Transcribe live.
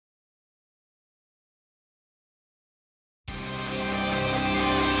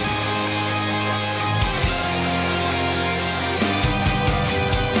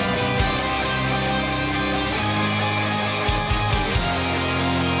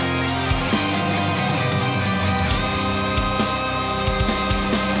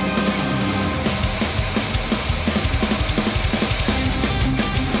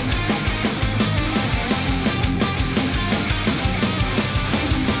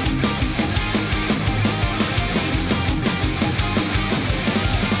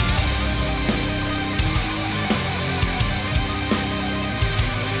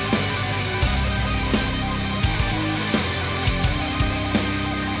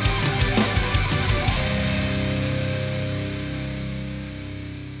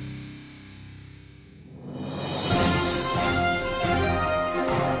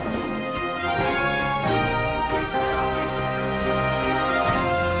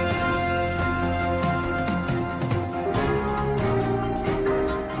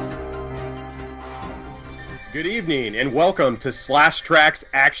Good evening, and welcome to Slash Trax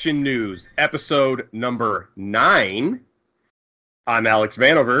Action News, episode number 9. I'm Alex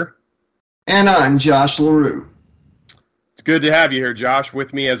Vanover. And I'm Josh LaRue. It's good to have you here, Josh,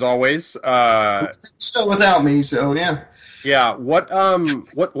 with me as always. Still without me, so yeah. Yeah, what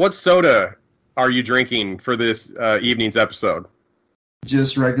soda are you drinking for this evening's episode?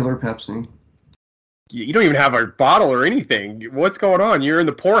 Just regular Pepsi. You don't even have a bottle or anything. What's going on? You're in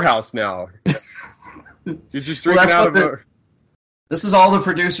the poorhouse now. You're just drinking out of a... This is all the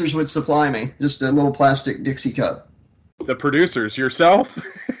producers would supply me. Just a little plastic Dixie cup. The producers? Yourself?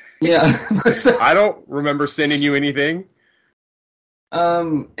 Yeah. I don't remember sending you anything.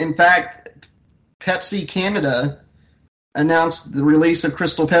 In fact, Pepsi Canada announced the release of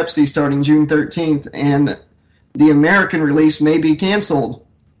Crystal Pepsi starting June 13th, and the American release may be canceled.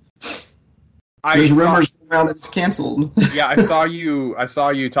 There's rumors around that it's canceled. Yeah, I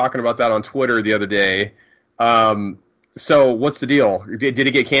saw you talking about that on Twitter the other day. So what's the deal? Did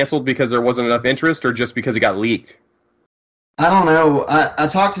it get canceled because there wasn't enough interest, or just because it got leaked? I don't know. I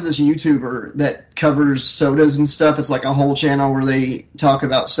talked to this YouTuber that covers sodas and stuff. It's like a whole channel where they talk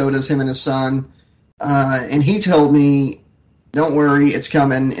about sodas, him and his son. And he told me, don't worry, it's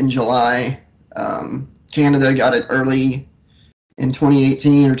coming in July. Canada got it early in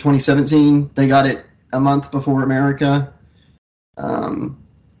 2018 or 2017. They got it a month before America.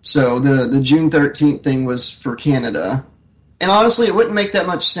 So the June 13th thing was for Canada. And honestly, it wouldn't make that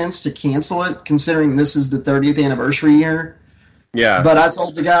much sense to cancel it, considering this is the 30th anniversary year. Yeah. But I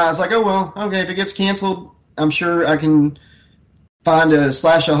told the guy, I was like, oh, well, okay, if it gets canceled, I'm sure I can find a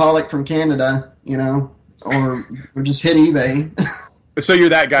Slashaholic from Canada, or just hit eBay. So you're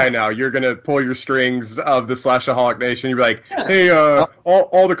that guy now. You're going to pull your strings of the Slashaholic Nation. You're like, hey,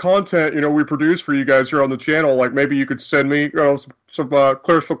 all the content, we produce for you guys here on the channel, like maybe you could send me some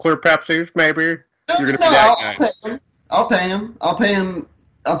clear Pepsis, maybe? You're going to be that guy. I'll pay him. I'll put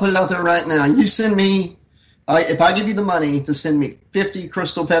it out there right now. You send me, if I give you the money to send me 50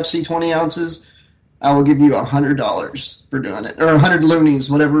 Crystal Pepsi 20 ounces, I will give you $100 for doing it. Or 100 loonies,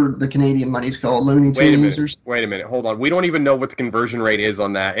 whatever the Canadian money's called. Looney Tunes. Wait a minute. Hold on. We don't even know what the conversion rate is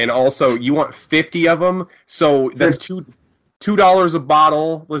on that. And also, you want 50 of them? So that's $2 a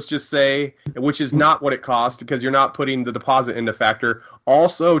bottle, let's just say, which is not what it costs because you're not putting the deposit into factor.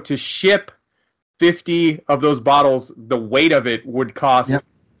 Also, to ship 50 of those bottles, the weight of it would cost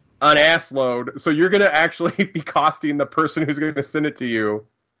an ass load. So you're going to actually be costing the person who's going to send it to you.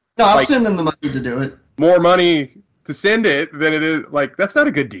 No, I'll send them the money to do it. More money to send it than it is. Like, that's not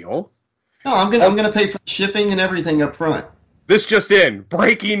a good deal. No, I'm gonna pay for the shipping and everything up front. This just in.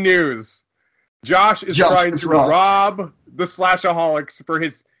 Breaking news. Josh is trying to rob the Slashaholics for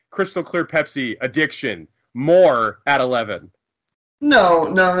his crystal clear Pepsi addiction. More at 11. No,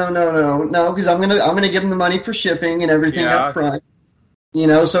 because I'm gonna give them the money for shipping and everything up front.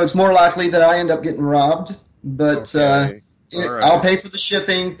 So it's more likely that I end up getting robbed. But okay. Right. I'll pay for the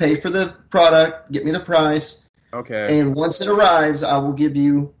shipping, pay for the product, get me the price. Okay. And once it arrives, I will give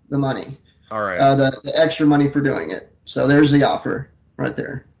you the money. All right. The extra money for doing it. So there's the offer right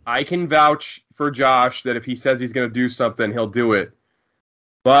there. I can vouch for Josh that if he says he's going to do something, he'll do it.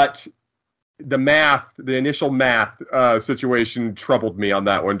 But the initial math situation troubled me on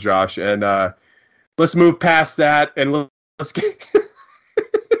that one, Josh. And let's move past that and let's get...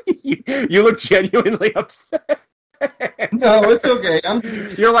 you look genuinely upset. No, it's okay.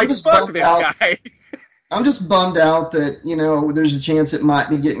 You're like, fuck this guy. I'm just bummed out that, there's a chance it might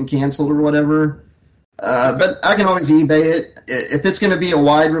be getting canceled or whatever. But I can always eBay it. If it's going to be a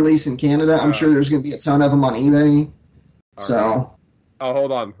wide release in Canada, I'm sure there's going to be a ton of them on eBay. Right. Oh,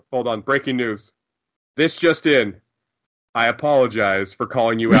 hold on. Breaking news. This just in. I apologize for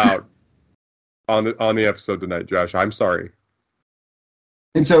calling you out on the episode tonight, Josh. I'm sorry.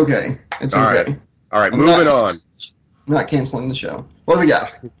 It's okay. It's okay. All right, moving on. I'm not canceling the show. What do we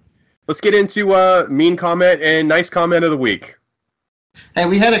got? Let's get into mean comment and nice comment of the week. Hey,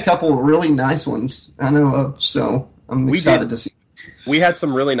 we had a couple really nice ones I know of, so I'm excited to see. We had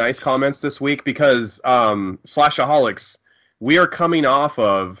some really nice comments this week because Slashaholics, we are coming off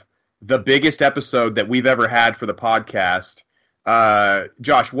of the biggest episode that we've ever had for the podcast.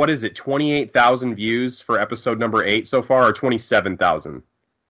 Josh, what is it, 28,000 views for episode number 8 so far, or 27,000?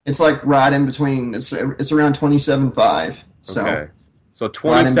 It's like right in between. It's around 27.5. So. Okay. So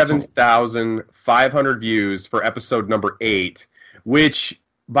 27,500 views for episode number 8, which,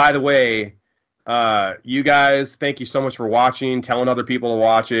 by the way, you guys, thank you so much for watching, telling other people to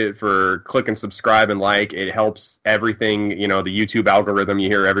watch it, for clicking subscribe and like. It helps everything, the YouTube algorithm. You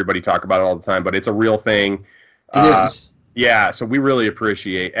hear everybody talk about it all the time, but it's a real thing. It is. Yeah, so we really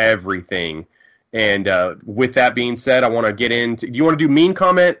appreciate everything. And with that being said, I want to get into. Do you want to do mean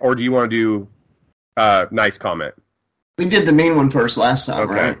comment or do you want to do nice comment? We did the mean one first last time,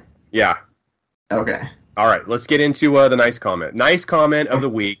 Okay. right? Yeah. Okay. All right. Let's get into the nice comment. Nice comment of the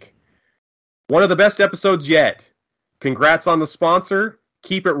week. One of the best episodes yet. Congrats on the sponsor.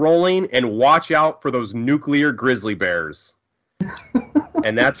 Keep it rolling and watch out for those nuclear grizzly bears.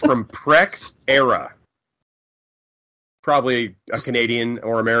 And that's from Prex Era. Probably a Canadian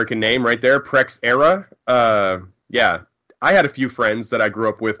or American name right there. Prex Era. Yeah. I had a few friends that I grew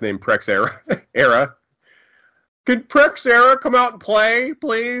up with named Prex Era. Could Prex Era come out and play,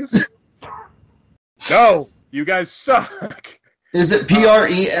 please? No. You guys suck. Is it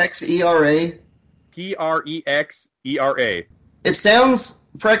Prexera? Prexera. It sounds,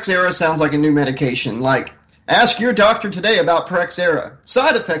 Prexera sounds like a new medication. Like, ask your doctor today about Prexera.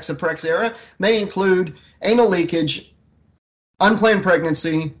 Side effects of Prexera may include anal leakage, unplanned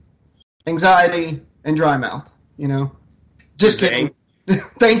pregnancy, anxiety, and dry mouth. You know? Just kidding.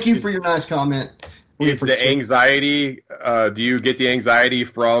 Thank you for your nice comment. Is the anxiety, do you get the anxiety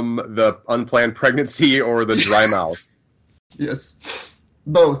from the unplanned pregnancy or the dry mouth? Yes.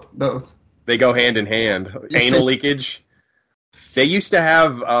 Both. They go hand in hand. Anal leakage. They used to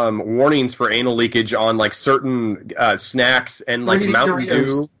have warnings for anal leakage on like certain snacks and like Mountain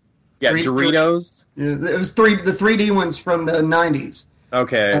Dew. Yeah, Doritos. Yeah, it was the 3D ones from the 90s.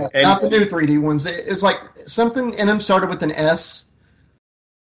 Okay. Not the new 3D ones. It was like something in them started with an S.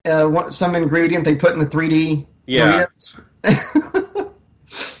 Some ingredient they put in the 3D. Yeah. Doritos.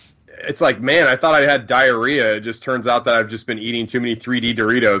 It's like, man, I thought I had diarrhea. It just turns out that I've just been eating too many 3D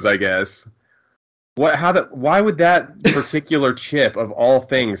Doritos, I guess. Why would that particular chip, of all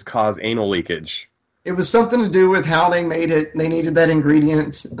things, cause anal leakage? It was something to do with how they made it. They needed that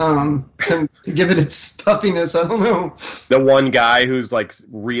ingredient to give it its puffiness. I don't know. The one guy who's like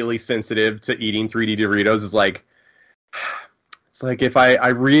really sensitive to eating 3D Doritos is like, it's like if I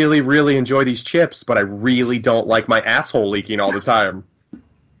really, really enjoy these chips, but I really don't like my asshole leaking all the time.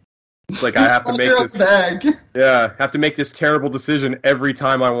 It's like I have to make this bag. Yeah, have to make this terrible decision every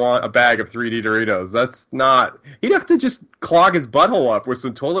time I want a bag of 3D Doritos. That's not. He'd have to just clog his butthole up with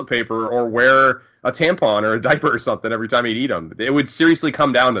some toilet paper or wear a tampon or a diaper or something every time he'd eat them. It would seriously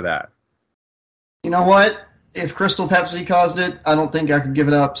come down to that. You know what? If Crystal Pepsi caused it, I don't think I could give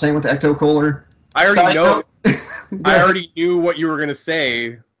it up. Same with Ecto Cooler. I already know. I already knew what you were going to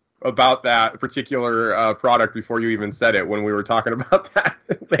say about that particular product before you even said it when we were talking about that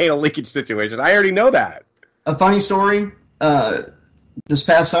anal leakage situation. I already know that. A funny story, this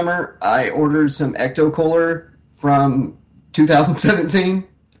past summer, I ordered some Ecto Cooler from 2017.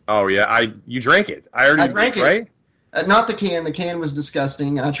 Oh, yeah. You drank it. I drank it, right? Not the can. The can was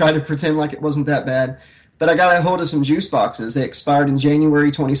disgusting. I tried to pretend like it wasn't that bad. But I got a hold of some juice boxes. They expired in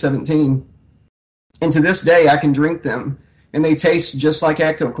January 2017. And to this day, I can drink them. And they taste just like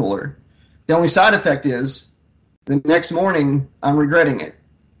Ecto Cooler. The only side effect is the next morning I'm regretting it.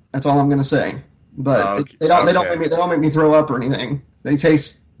 That's all I'm going to say. But they don't make me throw up or anything. They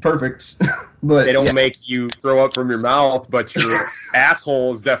taste perfect. But they don't make you throw up from your mouth, but your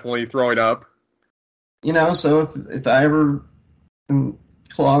asshole is definitely throwing up. You know, so if I ever am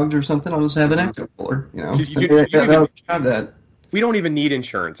clogged or something, I'll just have an Ecto Cooler. You know, that. We don't even need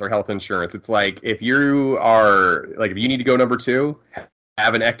insurance or health insurance. It's like if you need to go number 2,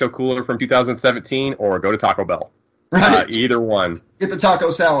 have an Ecto Cooler from 2017 or go to Taco Bell. Right. Either one. Get the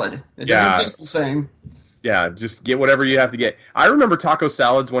taco salad. It doesn't taste the same. Yeah, just get whatever you have to get. I remember taco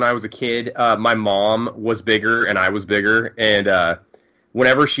salads when I was a kid. My mom was bigger and I was bigger. And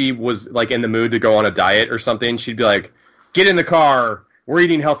whenever she was like in the mood to go on a diet or something, she'd be like, get in the car. We're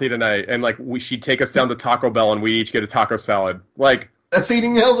eating healthy tonight, and like she'd take us down to Taco Bell, and we each get a taco salad. Like that's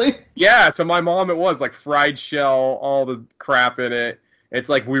eating healthy. Yeah, to my mom it was like fried shell, all the crap in it. It's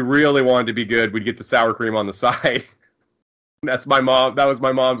like we really wanted to be good. We'd get the sour cream on the side. That's my mom. That was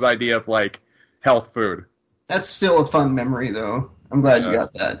my mom's idea of like health food. That's still a fun memory, though. I'm glad you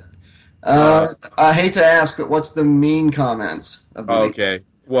got that. I hate to ask, but what's the mean comment of the week?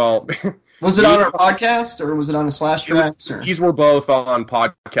 Well. Was it on our podcast, or was it on the Slash Trax? Or? These were both on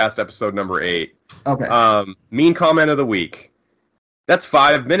podcast episode number 8. Okay. Mean comment of the week. That's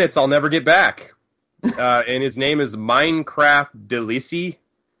 5 minutes I'll never get back. And his name is Minecraft Delici.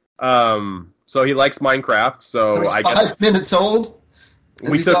 So he likes Minecraft. So I guess 5 minutes old.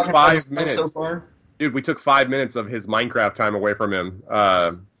 We took 5 minutes so far. Dude, we took 5 minutes of his Minecraft time away from him.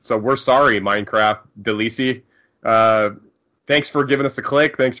 So we're sorry, Minecraft Delici. Thanks for giving us a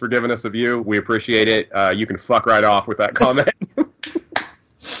click. Thanks for giving us a view. We appreciate it. You can fuck right off with that comment.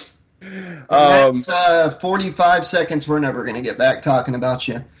 That's 45 seconds we're never going to get back talking about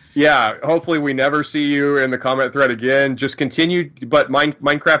you. Yeah, hopefully we never see you in the comment thread again. Just continue, but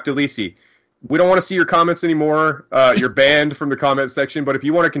Minecraft Delisi, we don't want to see your comments anymore. You're banned from the comment section, but if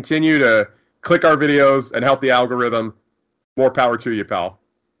you want to continue to click our videos and help the algorithm, more power to you, pal.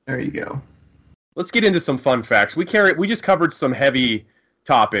 There you go. Let's get into some fun facts. We just covered some heavy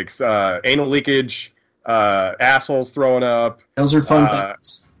topics. Anal leakage, assholes throwing up. Those are fun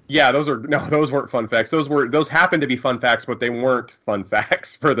facts. Yeah, those weren't fun facts. Those happened to be fun facts, but they weren't fun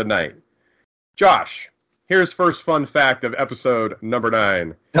facts for the night. Josh, here's first fun fact of episode number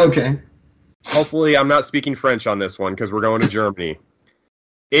 9. Okay. Hopefully I'm not speaking French on this one because we're going to Germany.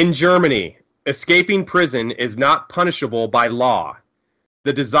 In Germany, escaping prison is not punishable by law.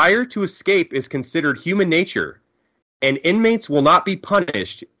 The desire to escape is considered human nature, and inmates will not be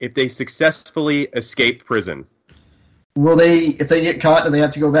punished if they successfully escape prison. Will they, if they get caught, do they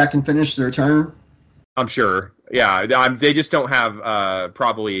have to go back and finish their term? I'm sure. Yeah, they just don't have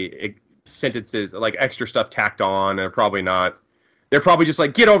probably sentences, like extra stuff tacked on, and probably not. They're probably just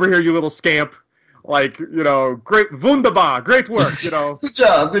like, get over here, you little scamp. Like, great, wunderbar, great work, Good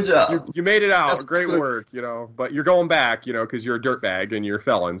job, good job. You made it out, That's great good. work, but you're going back, because you're a dirtbag and you're a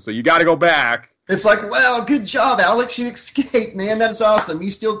felon, so you got to go back. It's like, wow, good job, Alex. You escaped, man. That is awesome. You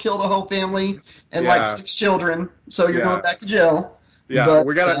still killed a whole family and like 6 children, so you're going back to jail. Yeah, but,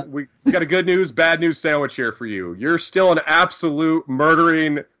 we got a good news, bad news sandwich here for you. You're still an absolute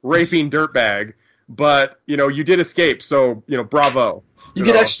murdering, raping dirtbag, but you did escape, so bravo. You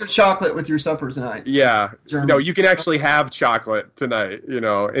get extra chocolate with your supper tonight. Yeah. German. No, you can actually have chocolate tonight,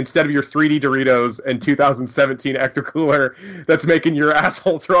 instead of your 3D Doritos and 2017 Ecto-Cooler that's making your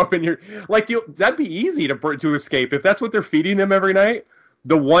asshole throw up in your... that'd be easy to escape. If that's what they're feeding them every night,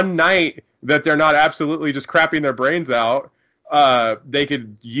 the one night that they're not absolutely just crapping their brains out, they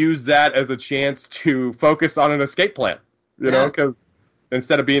could use that as a chance to focus on an escape plan, because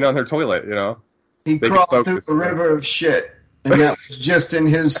instead of being on their toilet, He crawled through a river of shit. And that was just in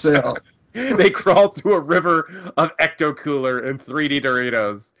his cell. They crawled through a river of Ecto-Cooler and 3D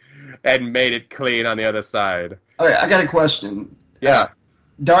Doritos and made it clean on the other side. All right, I got a question. Yeah.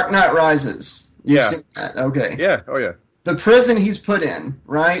 Dark Knight Rises. You've seen that? Okay. Yeah. Oh, yeah. The prison he's put in,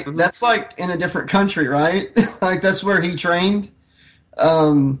 right? Mm-hmm. That's like in a different country, right? Like that's where he trained.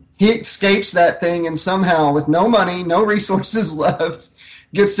 He escapes that thing and somehow, with no money, no resources left,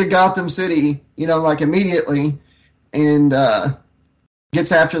 gets to Gotham City, like immediately. And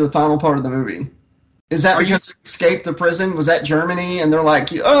gets after the final part of the movie. Is that because he escaped the prison? Was that Germany? And they're like,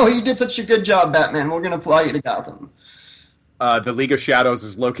 oh, you did such a good job, Batman. We're going to fly you to Gotham. The League of Shadows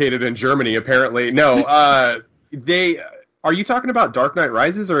is located in Germany, apparently. No, are you talking about Dark Knight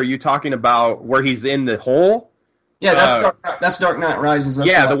Rises, or are you talking about where he's in the hole? Yeah, that's Dark Knight Rises.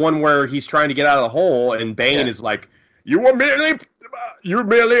 That's the one where he's trying to get out of the hole, and Bane is like, you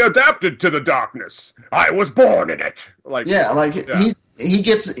merely adapted to the darkness. I was born in it. He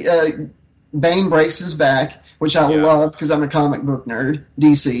gets Bane breaks his back, which I love because I'm a comic book nerd.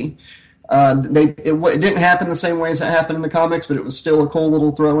 DC. It didn't happen the same way as it happened in the comics, but it was still a cool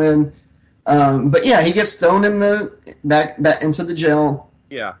little throw in. But yeah, he gets thrown in back into the jail.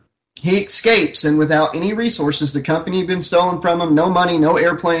 Yeah. He escapes, and without any resources, the company had been stolen from him. No money, no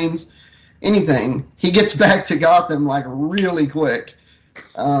airplanes, anything. He gets back to Gotham like really quick.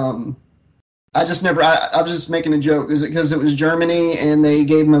 I was just making a joke. Is it because it was Germany and they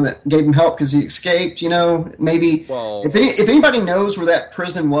gave him help because he escaped? Maybe. Well, if anybody knows where that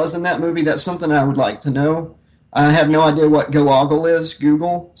prison was in that movie, that's something I would like to know. I have no idea what Google is,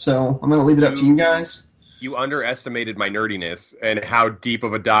 so I'm going to leave it up to you guys. You underestimated my nerdiness and how deep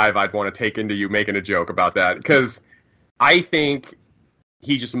of a dive I'd want to take into you making a joke about that, because I think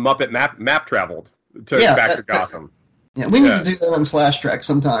he just Muppet map traveled back to Gotham. Yeah, we need to do that on Slash Trax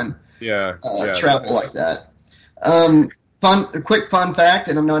sometime. Travel like that. A quick fun fact,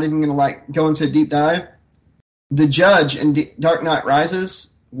 and I'm not even going to go into a deep dive. The judge in Dark Knight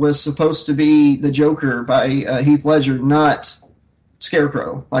Rises was supposed to be the Joker by Heath Ledger, not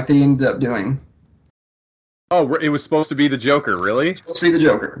Scarecrow, like they ended up doing. Oh, it was supposed to be the Joker, really? It was supposed to be the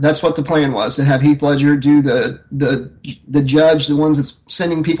Joker. That's what the plan was, to have Heath Ledger do the judge, the ones that's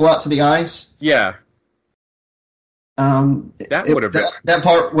sending people out to the ice. Yeah. That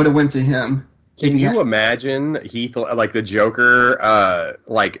part would have went to him. Can you imagine Heath, like the Joker,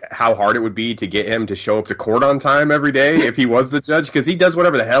 like how hard it would be to get him to show up to court on time every day if he was the judge? Because he does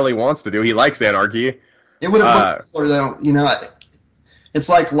whatever the hell he wants to do. He likes anarchy. It would have been though, it's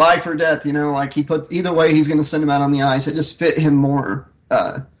like life or death, like either way he's going to send him out on the ice. It just fit him more.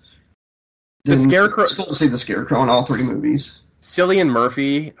 The Scarecrow. It's cool to see the Scarecrow in all 3 movies. Cillian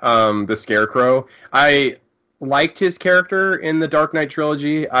Murphy, the Scarecrow. liked his character in the Dark Knight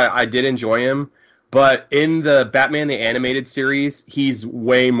trilogy. I did enjoy him. But in the Batman the Animated Series, he's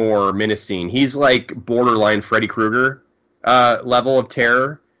way more menacing. He's like borderline Freddy Krueger level of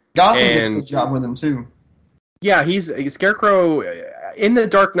terror. Gotham did a good job with him, too. Yeah, he's Scarecrow. In the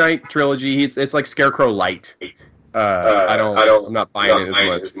Dark Knight trilogy, it's like Scarecrow light. I'm not buying it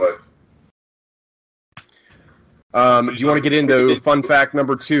as much. Do you want to get into fun fact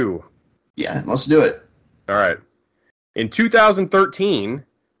number 2? Yeah, let's do it. All right. In 2013,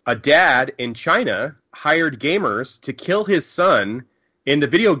 a dad in China hired gamers to kill his son in the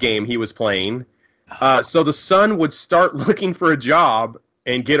video game he was playing, so the son would start looking for a job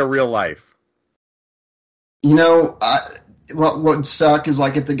and get a real life. You know, what would suck is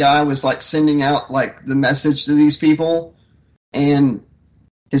like if the guy was like sending out like the message to these people, and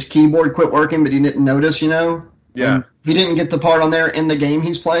his keyboard quit working, but he didn't notice. You know. Yeah. And he didn't get the part on there in the game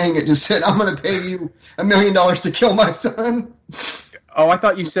he's playing. It just said, "I'm going to pay you $1 million to kill my son." Oh, I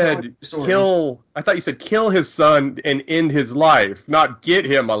thought you said kill. I thought you said kill his son and end his life, not get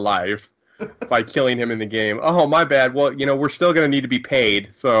him a life by killing him in the game. Oh, my bad. Well, we're still going to need to be paid.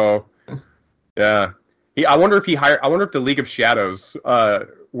 So, yeah. I wonder if I wonder if the League of Shadows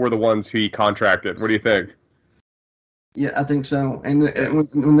were the ones he contracted. What do you think? Yeah, I think so. And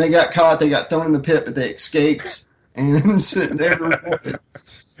when they got caught, they got thrown in the pit, but they escaped and they were reported.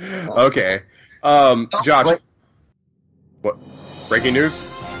 Okay, Josh. Wait. What? Breaking news?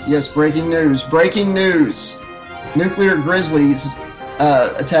 Yes, breaking news. Breaking news. Nuclear grizzlies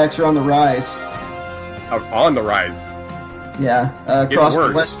attacks are on the rise. On the rise. Yeah, across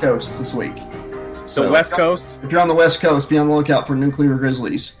the West Coast this week. So the West Coast? If you're on the West Coast, be on the lookout for nuclear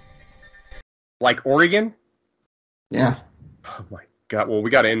grizzlies. Like Oregon? Yeah. Oh my God. Well, we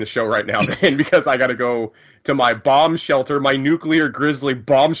got to end the show right now then because I got to go to my bomb shelter, my nuclear grizzly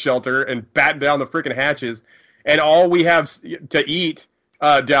bomb shelter, and batten down the freaking hatches. And all we have to eat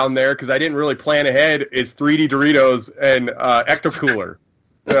down there, because I didn't really plan ahead, is 3D Doritos and Ecto-Cooler.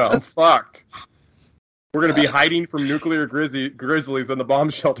 Yeah, I'm fucked. We're going to be hiding from nuclear grizzlies in the bomb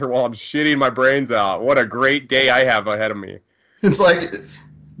shelter while I'm shitting my brains out. What a great day I have ahead of me. It's like,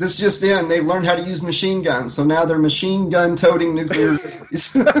 this just in, they've learned how to use machine guns, so now they're machine gun-toting nuclear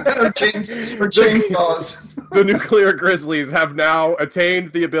grizzlies. or chainsaws. The nuclear grizzlies have now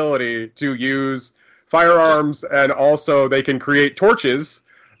attained the ability to use firearms, and also they can create torches,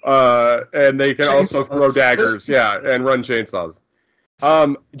 and they can also throw daggers, and run chainsaws.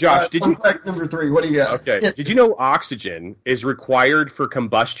 Josh, did you... Fact number 3, what do you got? Okay, did you know oxygen is required for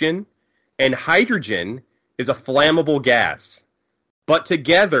combustion, and hydrogen is a flammable gas? But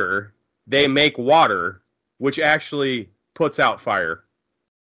together, they make water, which actually puts out fire.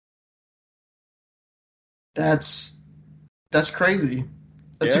 That's crazy.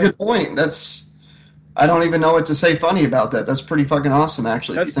 That's a good point. I don't even know what to say funny about that. That's pretty fucking awesome,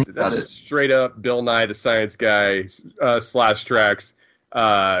 actually, if you think about it. Straight up Bill Nye the Science Guy, Slash Trax,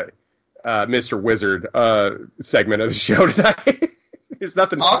 Mr. Wizard segment of the show tonight. There's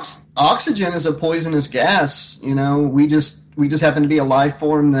nothing. Oxygen is a poisonous gas. We just happen to be a life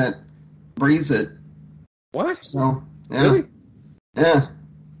form that breathes it. What? So, yeah. Really? Yeah.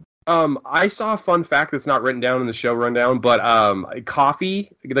 I saw a fun fact that's not written down in the show rundown, but the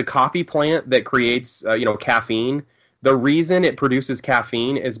coffee plant that creates caffeine, the reason it produces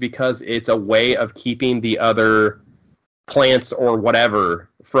caffeine is because it's a way of keeping the other plants or whatever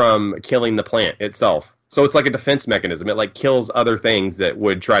from killing the plant itself. So it's like a defense mechanism. It like kills other things that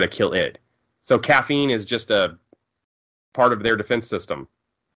would try to kill it. So caffeine is just a part of their defense system.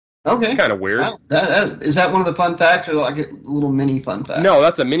 Okay. Kind of weird. Wow. Is that one of the fun facts or like a little mini fun fact? No,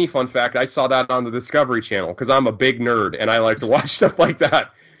 that's a mini fun fact. I saw that on the Discovery Channel because I'm a big nerd and I like to watch stuff like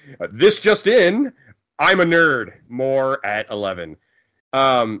that. This just in, I'm a nerd. More at 11.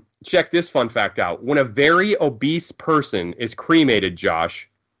 Check this fun fact out. When a very obese person is cremated, Josh,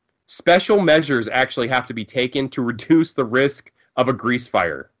 special measures actually have to be taken to reduce the risk of a grease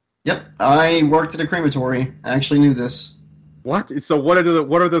fire. Yep, I worked at a crematory. I actually knew this. What? So what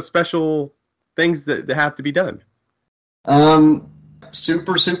are the special things that have to be done?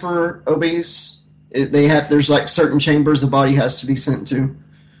 Super obese. There's like certain chambers the body has to be sent to.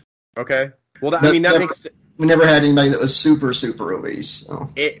 Okay. Well, that makes. We never had anybody that was super obese. So.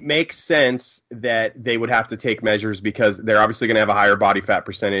 It makes sense that they would have to take measures because they're obviously going to have a higher body fat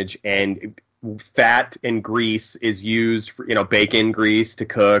percentage, and fat and grease is used for, bacon grease to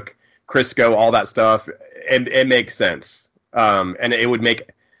cook, Crisco, all that stuff, and it makes sense. And it would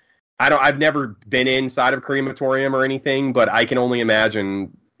make. I've never been inside of a crematorium or anything, but I can only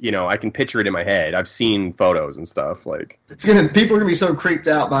imagine, I can picture it in my head. I've seen photos and stuff. Like, people are gonna be so creeped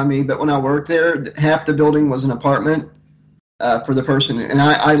out by me. But when I worked there, half the building was an apartment for the person, and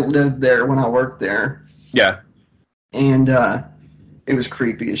I lived there when I worked there. Yeah, and it was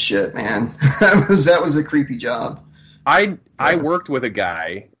creepy as shit, man. that was a creepy job. I worked with a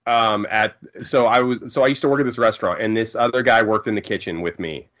guy I used to work at this restaurant, and this other guy worked in the kitchen with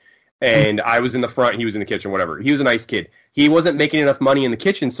me. And I was in the front, he was in the kitchen, whatever. He was a nice kid. He wasn't making enough money in the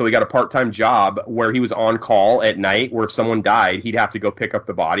kitchen, so he got a part-time job where he was on call at night, where if someone died, he'd have to go pick up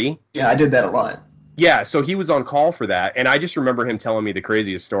the body. Yeah, I did that a lot. Yeah, so he was on call for that, and I just remember him telling me the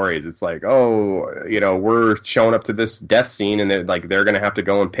craziest stories. It's like, we're showing up to this death scene, and they're going to have to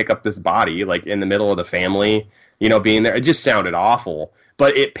go and pick up this body, like, in the middle of the family, being there. It just sounded awful,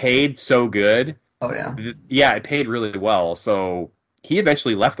 but it paid so good. Oh, yeah. Yeah, it paid really well, so he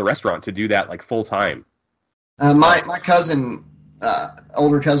eventually left the restaurant to do that, like, full-time. My cousin,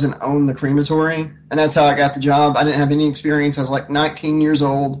 older cousin, owned the crematory, and that's how I got the job. I didn't have any experience. I was, like, 19 years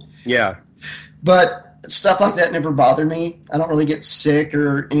old. Yeah. But stuff like that never bothered me. I don't really get sick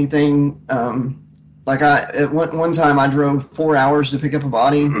or anything. One time I drove 4 hours to pick up a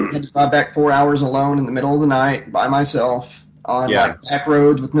body. I had to drive back 4 hours alone in the middle of the night by myself on back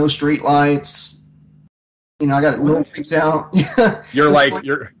roads with no street lights. I got a little freaked out. You're like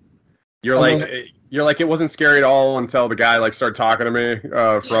it wasn't scary at all until the guy started talking to me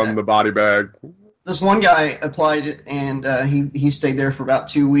from the body bag. This one guy applied it, and he stayed there for about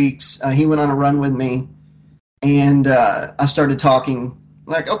 2 weeks. He went on a run with me, and I started talking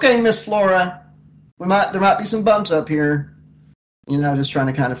like, "Okay, Miss Flora, there might be some bumps up here," just trying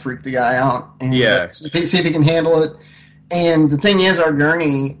to kind of freak the guy out and see if he can handle it. And the thing is, our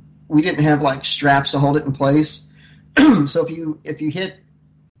gurney, we didn't have straps to hold it in place. So if you hit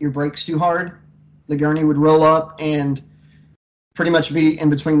your brakes too hard, the gurney would roll up and pretty much be in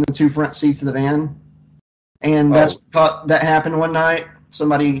between the two front seats of the van. And that happened one night.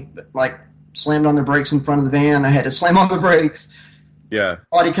 Somebody slammed on their brakes in front of the van. I had to slam on the brakes. Yeah.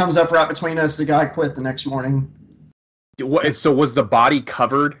 Body comes up right between us. The guy quit the next morning. So was the body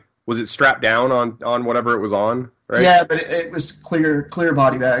covered? Was it strapped down on whatever it was on? Right? Yeah, but it was clear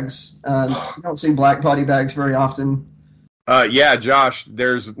body bags. You don't see black body bags very often. Yeah, Josh,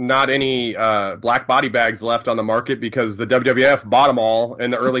 there's not any black body bags left on the market because the WWF bought them all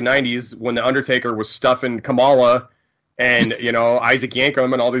in the early 90s when The Undertaker was stuffing Kamala and, Isaac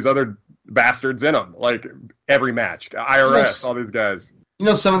Yankem and all these other bastards in them. Every match. IRS, all these guys.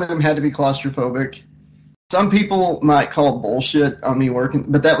 Some of them had to be claustrophobic. Some people might call bullshit on me working,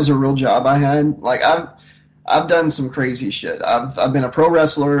 but that was a real job I had. I've done some crazy shit. I've been a pro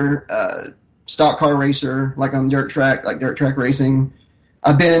wrestler, stock car racer, on dirt track racing.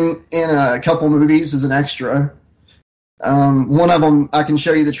 I've been in a couple movies as an extra. One of them I can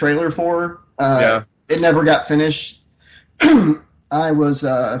show you the trailer for. It never got finished. I was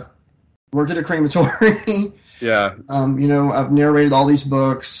worked at a crematory. Yeah. I've narrated all these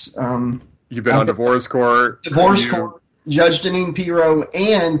books. You've been on Divorce Court. Divorce Court, Judge Deneen Pirro,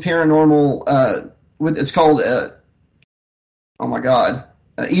 and Paranormal. It's called. Oh my God.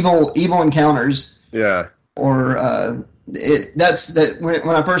 Evil Encounters. Yeah. Or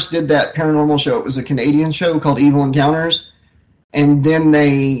when I first did that paranormal show, it was a Canadian show called Evil Encounters, and then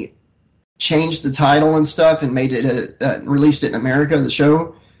they changed the title and stuff and made it released it in America. The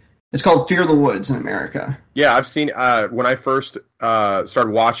show, it's called Fear the Woods in America. Yeah, I've seen when I first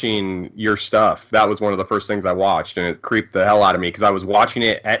started watching your stuff. That was one of the first things I watched, and it creeped the hell out of me because I was watching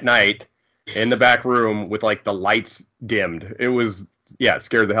it at night in the back room with the lights dimmed. It was. Yeah, it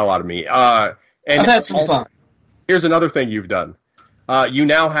scared the hell out of me. And I've had some fun. Here's another thing you've done. You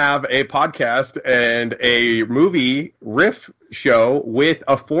now have a podcast and a movie riff show with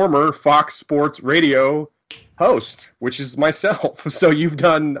a former Fox Sports Radio host, which is myself. So you've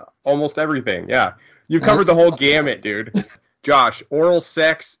done almost everything. Yeah, you've covered the whole gamut, dude. Josh, oral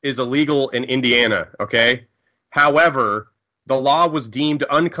sex is illegal in Indiana, okay? However, the law was deemed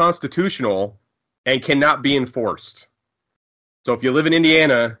unconstitutional and cannot be enforced. So if you live in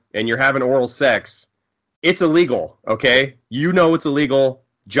Indiana and you're having oral sex, it's illegal, okay? You know it's illegal.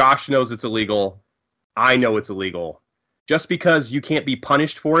 Josh knows it's illegal. I know it's illegal. Just because you can't be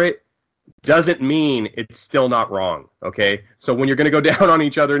punished for it doesn't mean it's still not wrong, okay? So when you're going to go down on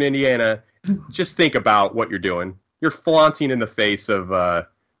each other in Indiana, just think about what you're doing. You're flaunting in the face of,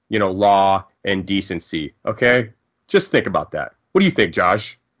 law and decency, okay? Just think about that. What do you think,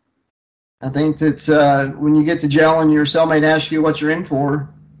 Josh? I think that when you get to jail and your cellmate asks you what you're in for,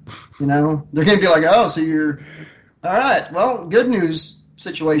 they're going to be like, oh, so you're, all right, well, good news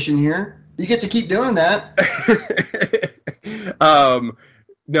situation here. You get to keep doing that.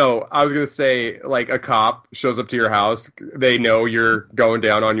 No, I was going to say, like, a cop shows up to your house. They know you're going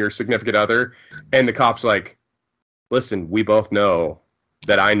down on your significant other. And the cop's like, listen, we both know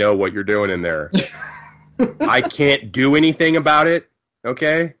that I know what you're doing in there. I can't do anything about it,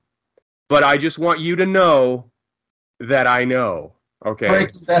 okay? But I just want you to know that I know, okay?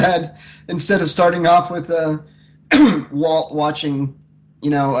 Breaking Bad, instead of starting off with Walt watching,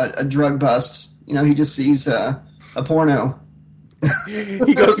 a drug bust, he just sees a porno.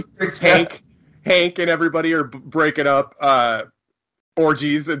 He goes, Hank and everybody are breaking up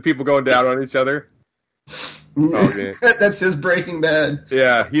orgies and people going down on each other. Oh, that's his Breaking Bad.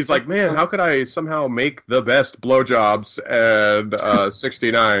 Yeah, he's like, man, how could I somehow make the best blowjobs and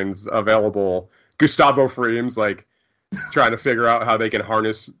 69s available? Gustavo Fring's like trying to figure out how they can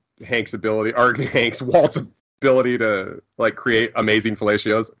harness Walt's ability to like create amazing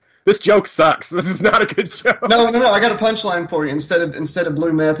fellatios. This joke sucks. This is not a good joke. No. I got a punchline for you. Instead of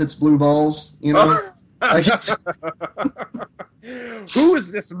blue meth, it's blue balls. Who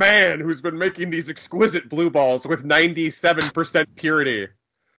is this man who's been making these exquisite blue balls with 97% purity?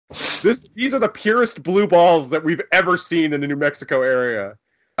 These are the purest blue balls that we've ever seen in the New Mexico area.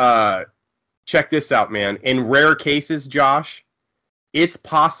 Check this out, man. In rare cases, Josh, it's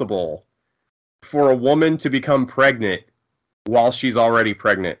possible for a woman to become pregnant while she's already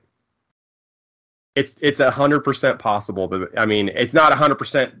pregnant. It's 100% possible. It's not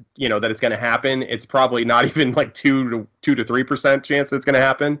 100%, that it's going to happen. It's probably not even like 2 to 3% chance that it's going to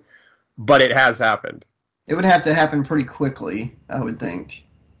happen, but it has happened. It would have to happen pretty quickly, I would think.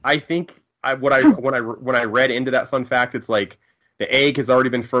 I think when I read into that fun fact, it's like the egg has already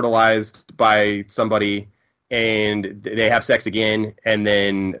been fertilized by somebody and they have sex again, and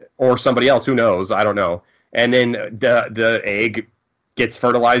then, or somebody else, who knows, I don't know. And then the egg gets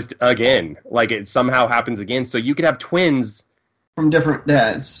fertilized again. Like, it somehow happens again. So you could have twins from different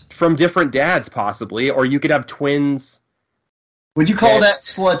dads. From different dads, possibly. Or you could have twins. Would you call that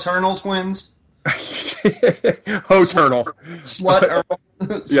sluternal twins? Hoternal.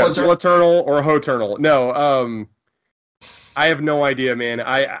 Yeah, sluternal or hoternal. No, I have no idea, man.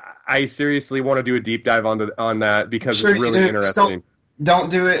 I seriously want to do a deep dive on that because it's really interesting. Don't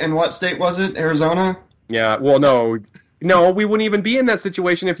do it. In what state was it? Arizona? Yeah, well, no, we wouldn't even be in that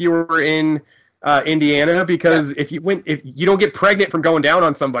situation if you were in Indiana, because if you don't get pregnant from going down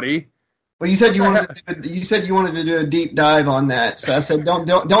on somebody. Well, you said you wanted to do a deep dive on that, so I said don't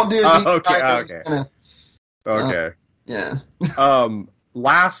do a deep dive. Okay. Yeah.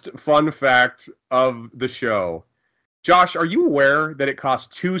 Last fun fact of the show, Josh, are you aware that it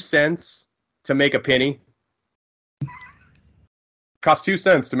costs 2 cents to make a penny? Costs 2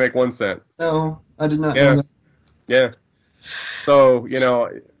 cents to make 1 cent. No, I did not know that. Yeah. So,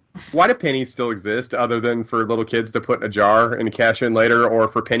 why do pennies still exist other than for little kids to put in a jar and cash in later, or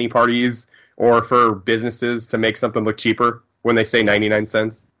for penny parties, or for businesses to make something look cheaper when they say 99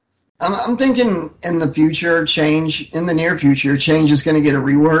 cents? I'm thinking in the near future, change is going to get a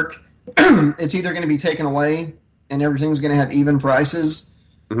rework. It's either going to be taken away and everything's going to have even prices,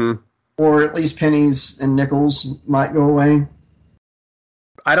 or at least pennies and nickels might go away.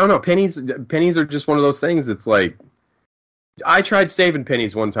 I don't know. Pennies are just one of those things. It's like, I tried saving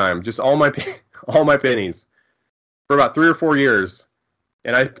pennies one time, just all my pennies, for about 3 or 4 years,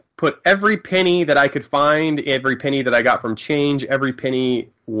 and I put every penny that I could find, every penny that I got from change, every penny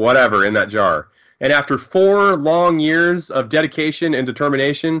whatever in that jar. And after 4 long years of dedication and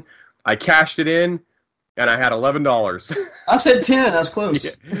determination, I cashed it in, and I had $11. I said 10. I was close.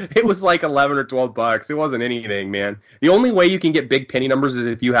 Yeah, it was like $11 or $12. It wasn't anything, man. The only way you can get big penny numbers is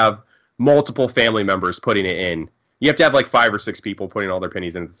if you have multiple family members putting it in. You have to have like 5 or 6 people putting all their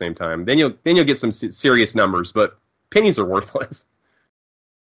pennies in at the same time. Then you'll get some serious numbers, but pennies are worthless.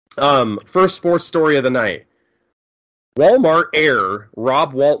 First sports story of the night. Walmart heir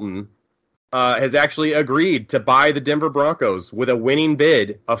Rob Walton has actually agreed to buy the Denver Broncos with a winning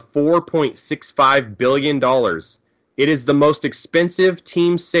bid of $4.65 billion. It is the most expensive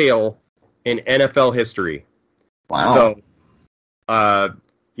team sale in NFL history. Wow. So,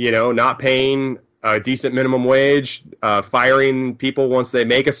 not paying a decent minimum wage, firing people once they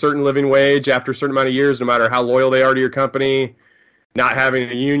make a certain living wage after a certain amount of years, no matter how loyal they are to your company, not having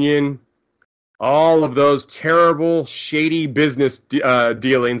a union. All of those terrible, shady business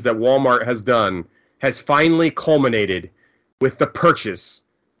dealings that Walmart has done has finally culminated with the purchase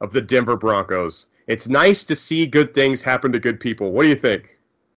of the Denver Broncos. It's nice to see good things happen to good people. What do you think?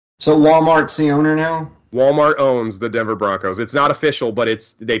 So Walmart's the owner now? Walmart owns the Denver Broncos. It's not official,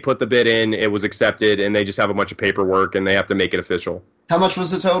 but they put the bid in, it was accepted, and they just have a bunch of paperwork, and they have to make it official. How much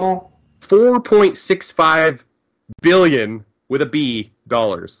was the total? $4.65 billion with a B,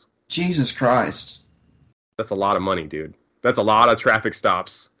 dollars. Jesus Christ. That's a lot of money, dude. That's a lot of traffic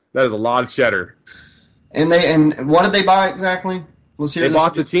stops. That is a lot of cheddar. And what did they buy exactly? Let's hear They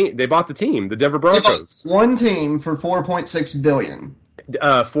bought the team. They bought the team, the Denver Broncos. One team for $4.6 billion.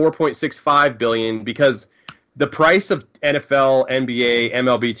 $4.65 billion, because the price of NFL, NBA,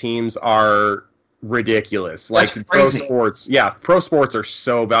 MLB teams are ridiculous. That's like crazy. Pro sports are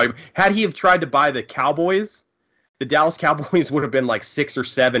so valuable. Had he have tried to buy the Cowboys, the Dallas Cowboys would have been like $6 or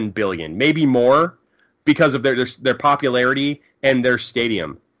 $7 billion, maybe more, because of their popularity and their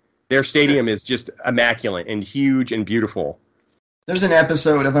stadium. Their stadium is just immaculate and huge and beautiful. There's an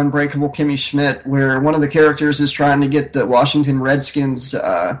episode of Unbreakable Kimmy Schmidt where one of the characters is trying to get the Washington Redskins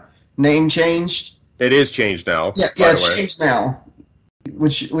name changed. It is changed now. Yeah, it's changed now,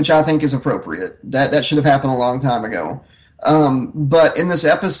 which I think is appropriate. That should have happened a long time ago. But in this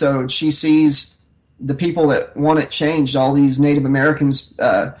episode, she sees the people that want it changed, all these Native Americans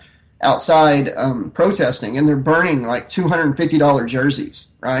outside protesting, and they're burning like $250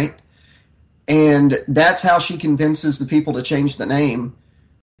 jerseys, right? And that's how she convinces the people to change the name.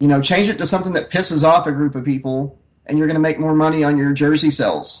 You know, change it to something that pisses off a group of people, and you're going to make more money on your jersey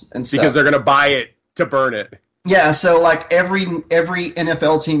sales and stuff. Because they're going to buy it to burn it. Yeah, so like every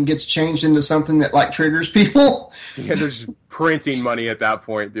NFL team gets changed into something that like triggers people. Yeah, they're just printing money at that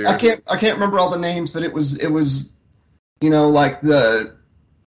point, dude. I can't remember all the names, but it was you know, like the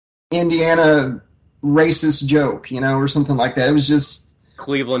Indiana racist joke, you know, or something like that. It was just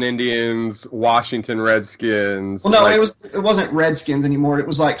Cleveland Indians, Washington Redskins. Well, no, it wasn't Redskins anymore. It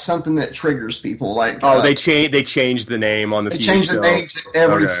was like something that triggers people. Like they changed the name on the. They TV changed show. the name to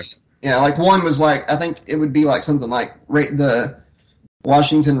everything. Okay. Yeah, like one was like, I think it would be like something like the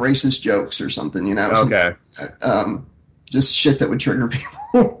Washington racist jokes or something. You know. Okay. Just shit that would trigger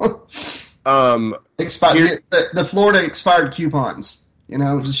people. Expired the Florida expired coupons. You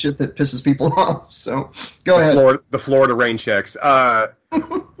know, just shit that pisses people off. So, go ahead. The Florida rain checks. The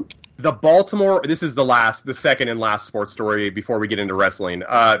Baltimore. This is the second and last sports story before we get into wrestling.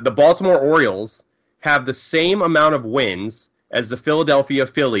 The Baltimore Orioles have the same amount of wins as the Philadelphia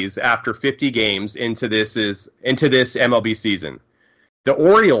Phillies after 50 games into this MLB season. The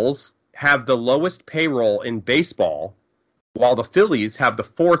Orioles have the lowest payroll in baseball, while the Phillies have the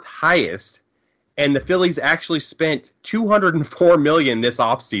fourth highest. And the Phillies actually spent $204 million this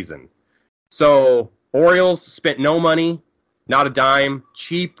offseason. So Orioles spent no money, not a dime,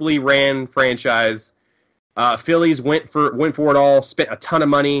 cheaply ran franchise. Phillies went for it all, spent a ton of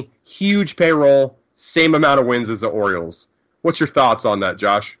money, huge payroll, same amount of wins as the Orioles. What's your thoughts on that,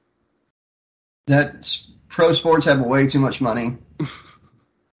 Josh? That pro sports have way too much money.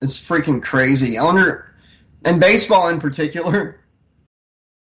 It's freaking crazy. I wonder, and baseball in particular.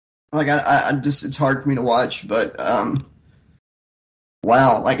 Like I just, it's hard for me to watch, but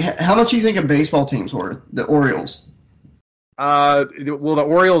wow. Like, how much do you think a baseball team's worth? The Orioles. Well, the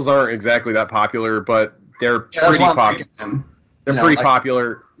Orioles aren't exactly that popular, but they're pretty popular. They're pretty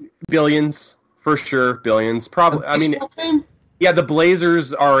popular. Billions, for sure. Billions, probably. I mean, team? Yeah, the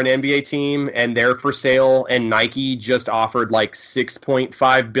Blazers are an NBA team, and they're for sale. And Nike just offered like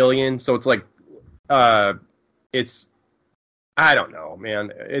 $6.5 billion. So it's like, it's. I don't know,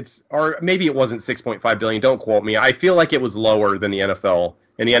 man. Or maybe it wasn't $6.5 billion. Don't quote me. I feel like it was lower than the NFL,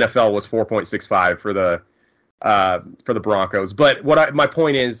 and the NFL was $4.65 for the Broncos. But my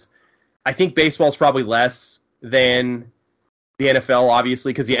point is, I think baseball's probably less than the NFL,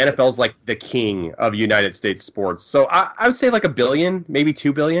 obviously, because the NFL is like the king of United States sports. So I would say like $1 billion, maybe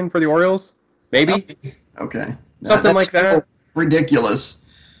 $2 billion for the Orioles, maybe. Okay, something like that. Ridiculous.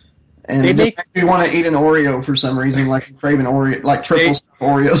 And it makes me want to eat an Oreo for some reason, like craving Oreo, like triple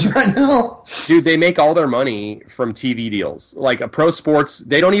Oreos right now. Dude, they make all their money from TV deals. Like pro sports,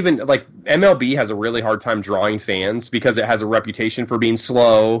 they don't even like MLB has a really hard time drawing fans because it has a reputation for being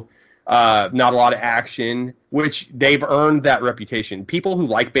slow, not a lot of action, which they've earned that reputation. People who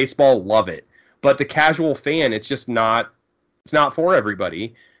like baseball love it, but the casual fan, it's not for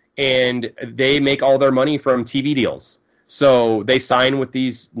everybody, and they make all their money from TV deals. So they sign with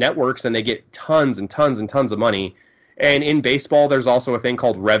these networks and they get tons and tons and tons of money. And in baseball, there's also a thing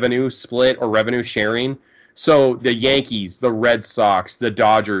called revenue split or revenue sharing. So the Yankees, the Red Sox, the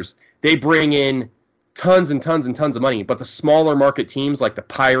Dodgers, they bring in tons and tons and tons of money. But the smaller market teams like the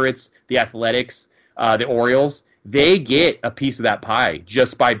Pirates, the Athletics, the Orioles, they get a piece of that pie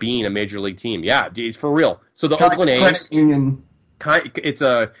just by being a major league team. Yeah, it's for real. So the Oakland A's,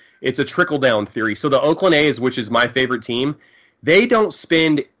 it's a trickle-down theory. So the Oakland A's, which is my favorite team, they don't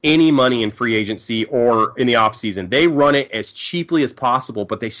spend any money in free agency or in the offseason. They run it as cheaply as possible,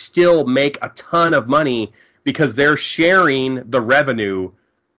 but they still make a ton of money because they're sharing the revenue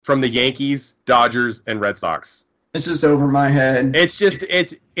from the Yankees, Dodgers, and Red Sox. It's just over my head. It's just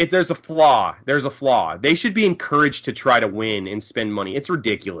there's a flaw. There's a flaw. They should be encouraged to try to win and spend money. It's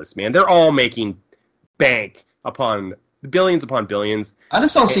ridiculous, man. They're all making bank upon billions. I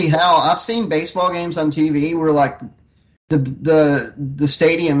just don't see how. I've seen baseball games on TV where like the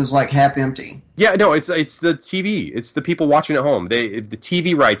stadium is like half empty. Yeah, no, it's the TV. It's the people watching at home. The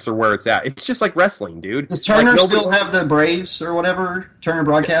TV rights are where it's at. It's just like wrestling, dude. Does Turner still have the Braves or whatever? Turner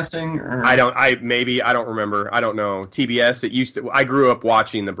Broadcasting? Or? I don't remember. I don't know. TBS. It used to. I grew up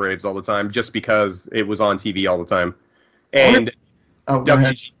watching the Braves all the time just because it was on TV all the time. And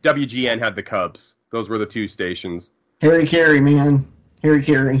WGN had the Cubs. Those were the two stations. Harry Carey, man. Harry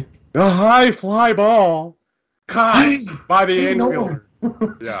Carey. A high fly ball caught by the infielder.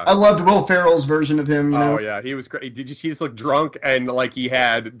 Yeah. I loved Will Ferrell's version of him. You know? Oh yeah, he was great. Did you see? He just looked drunk and like he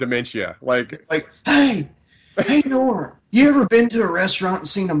had dementia. Like, hey, Nora, you ever been to a restaurant and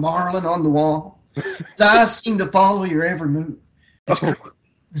seen a marlin on the wall? I seem to follow your every move.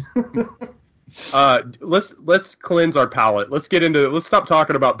 Let's cleanse our palate. Let's stop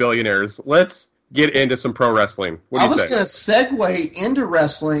talking about billionaires. Let's get into some pro wrestling. What do you say? I was going to segue into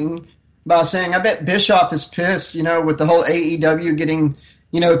wrestling by saying I bet Bischoff is pissed, with the whole AEW getting,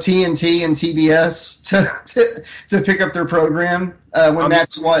 TNT and TBS to pick up their program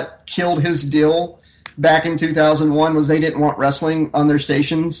that's what killed his deal back in 2001 was they didn't want wrestling on their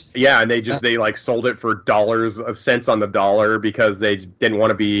stations. Yeah, and they sold it for cents on the dollar because they didn't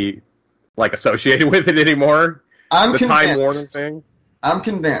want to be associated with it anymore. I'm convinced. Time Warner thing. I'm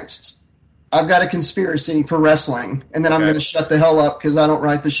convinced. I've got a conspiracy for wrestling, and then I'm going to shut the hell up because I don't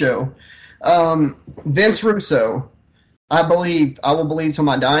write the show. Vince Russo, I will believe till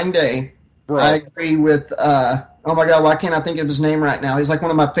my dying day. Right. I agree with, oh my God, why can't I think of his name right now? He's like one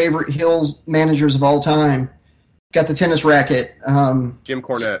of my favorite Hills managers of all time. Got the tennis racket. Jim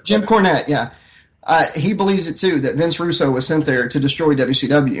Cornette. Jim Cornette, yeah. He believes it too, that Vince Russo was sent there to destroy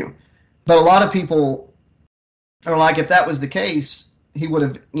WCW. But a lot of people are like, if that was the case, he would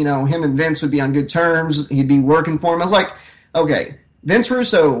have, him and Vince would be on good terms. He'd be working for him. I was like, okay, Vince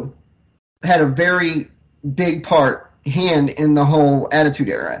Russo had a very big hand in the whole Attitude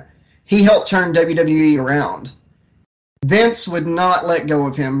Era. He helped turn WWE around. Vince would not let go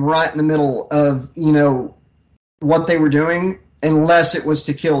of him right in the middle of, what they were doing unless it was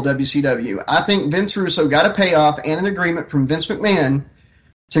to kill WCW. I think Vince Russo got a payoff and an agreement from Vince McMahon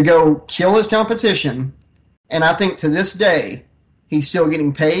to go kill his competition. And I think to this day, he's still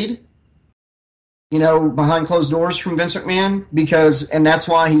getting paid, behind closed doors from Vince McMahon and that's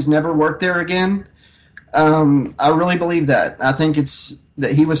why he's never worked there again. I really believe that. I think it's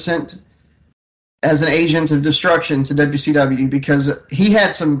that he was sent as an agent of destruction to WCW because he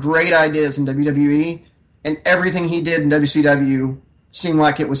had some great ideas in WWE and everything he did in WCW seemed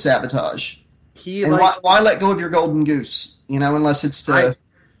like it was sabotage. Why let go of your golden goose, unless it's to...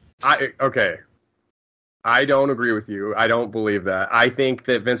 Okay. I don't agree with you. I don't believe that. I think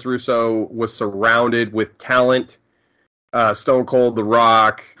that Vince Russo was surrounded with talent. Stone Cold, The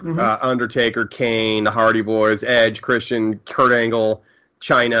Rock, Undertaker, Kane, the Hardy Boys, Edge, Christian, Kurt Angle,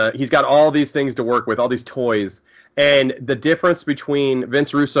 Chyna. He's got all these things to work with, all these toys. And the difference between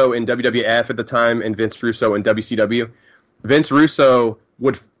Vince Russo in WWF at the time and Vince Russo in WCW, Vince Russo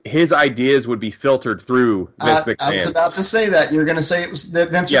his ideas would be filtered through Vince McMahon. I was about to say that. You're going to say it was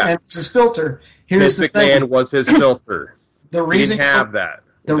that Vince McMahon was his filter. Here's Vince McMahon was his filter. He didn't have that.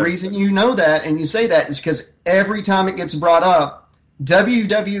 The reason you know that and you say that is because every time it gets brought up,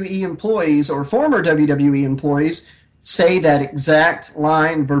 WWE employees or former WWE employees say that exact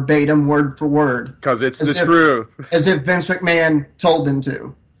line verbatim, word for word. Because it's the truth. As if Vince McMahon told them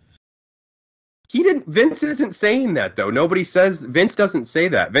to. Vince isn't saying that, though. Vince doesn't say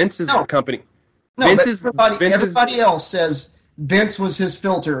that. Vince is the company. No, everybody else says Vince was his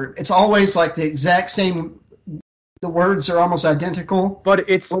filter. It's always like the exact same. The words are almost identical. But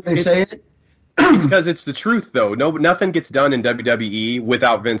they say it. It's because it's the truth, though. Nothing gets done in WWE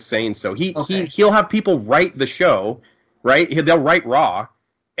without Vince saying so. He'll have people write the show, right? They'll write Raw,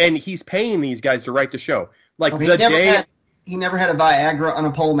 and he's paying these guys to write the show. He never had a Viagra on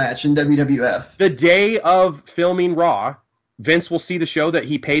a pole match in WWF. The day of filming Raw, Vince will see the show that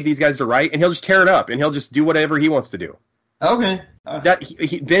he paid these guys to write, and he'll just tear it up, and he'll just do whatever he wants to do. Okay.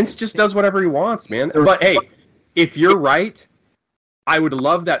 Vince just does whatever he wants, man. But hey, if you're right, I would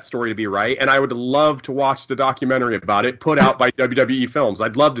love that story to be right, and I would love to watch the documentary about it put out by WWE Films.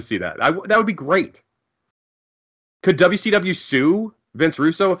 I'd love to see that. That would be great. Could WCW sue Vince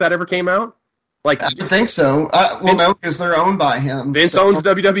Russo if that ever came out? Like, I would think so. Well, no, because they're owned by him. Vince owns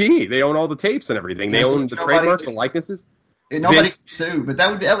WWE. They own all the tapes and everything. They Yeah, so own the trademarks and likenesses. Nobody Vince, can sue, but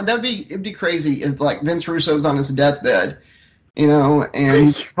it'd be crazy if like Vince Russo's on his deathbed, you know, and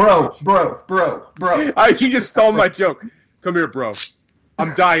he's bro. He just stole my joke. Come here, bro.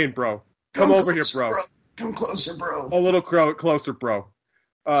 I'm dying, bro. Come over here, bro. Come closer, bro. A little closer, bro.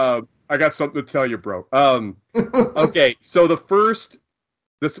 I got something to tell you, bro. Okay, so the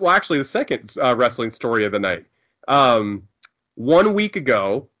second wrestling story of the night. 1 week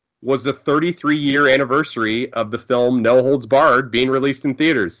ago was the 33-year anniversary of the film No Holds Barred being released in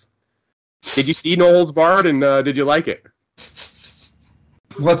theaters. Did you see No Holds Barred, and did you like it?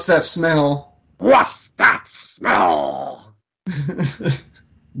 What's that smell? What's that smell?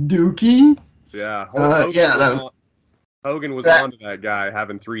 Dookie? Yeah. Hogan was onto that guy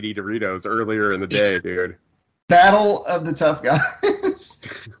having 3D Doritos earlier in the day, dude. Battle of the Tough Guys.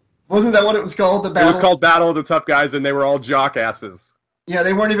 Wasn't that what it was called? It was called Battle of the Tough Guys, and they were all jockasses. Yeah,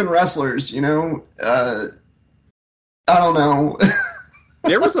 they weren't even wrestlers, you know. I don't know.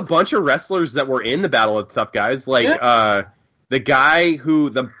 There was a bunch of wrestlers that were in the Battle of the Tough Guys, like the guy who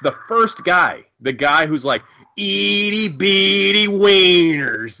the first guy, the guy who's like itty bitty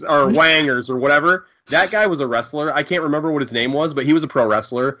wieners or wangers or whatever. That guy was a wrestler. I can't remember what his name was, but he was a pro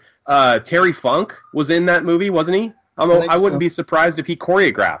wrestler. Terry Funk was in that movie, wasn't he? I wouldn't be surprised if he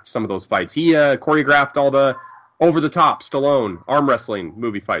choreographed some of those fights. He choreographed all the over-the-top Stallone arm wrestling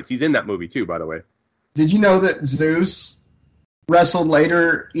movie fights. He's in that movie too, by the way. Did you know that Zeus wrestled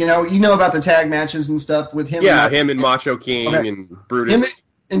later? You know about the tag matches and stuff with him. Yeah, him and Macho King and Brutus.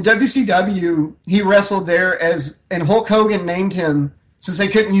 In WCW, he wrestled there and Hulk Hogan named him, since they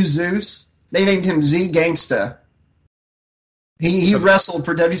couldn't use Zeus, they named him Z Gangsta. He wrestled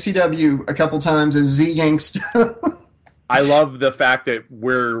for WCW a couple times as Z Gangsta. I love the fact that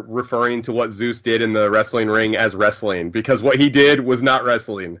we're referring to what Zeus did in the wrestling ring as wrestling, because what he did was not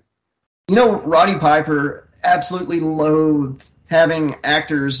wrestling. You know, Roddy Piper absolutely loathed having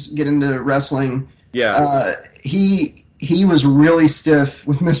actors get into wrestling. Yeah. He was really stiff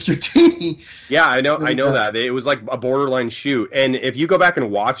with Mr. T. Yeah, I know that. It was like a borderline shoot. And if you go back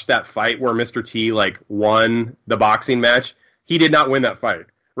and watch that fight where Mr. T won the boxing match, he did not win that fight.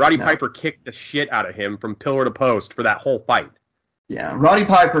 Roddy Piper kicked the shit out of him from pillar to post for that whole fight. Yeah, Roddy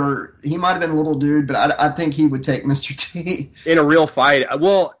Piper, he might have been a little dude, but I think he would take Mr. T. In a real fight.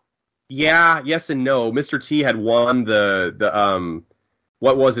 Well, yeah, yes and no. Mr. T had won the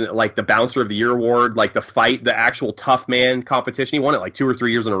what was it, like the Bouncer of the Year award, like the actual tough man competition. He won it like 2 or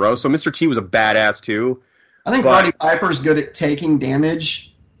 3 years in a row. So Mr. T was a badass too. I think Roddy Piper's good at taking damage.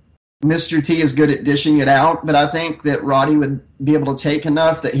 Mr. T is good at dishing it out, but I think that Roddy would be able to take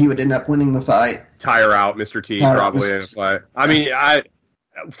enough that he would end up winning the fight. Tire out Mr. T probably in a fight. I mean,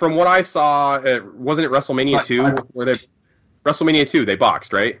 from what I saw, wasn't it WrestleMania 2 WrestleMania 2 they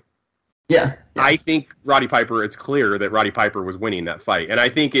boxed, right? Yeah. I think Roddy Piper, it's clear that Roddy Piper was winning that fight. And I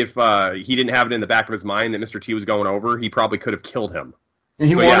think if he didn't have it in the back of his mind that Mr. T was going over, he probably could have killed him. And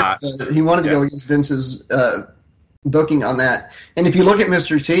he wanted to go against Vince's booking on that. And if you look at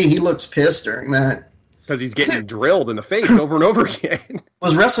Mr. T, he looks pissed during that. Because he's getting drilled in the face over and over again.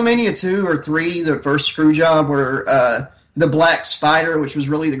 Was WrestleMania 2 or 3 the first screw job where the Black Spider, which was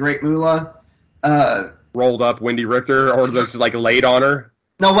really the Great Moolah, rolled up Wendy Richter, or just laid on her?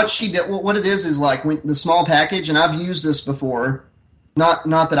 No, what she did, what it is when the small package, and I've used this before. Not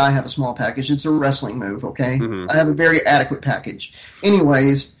that I have a small package. It's a wrestling move, okay? Mm-hmm. I have a very adequate package.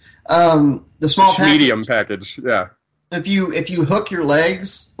 Anyways, the small package, medium package, yeah. If you hook your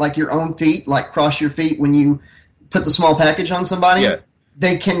legs, like your own feet, cross your feet when you put the small package on somebody,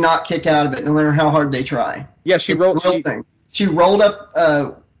 they cannot kick out of it no matter how hard they try. Yeah, she rolled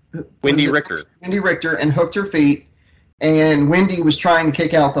up Wendy Richter and hooked her feet, and Wendy was trying to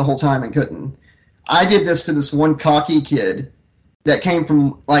kick out the whole time and couldn't. I did this to this one cocky kid that came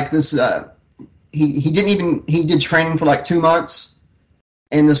from this. He did training for 2 months,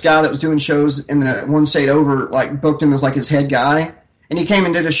 and this guy that was doing shows in the one state over booked him as his head guy, and he came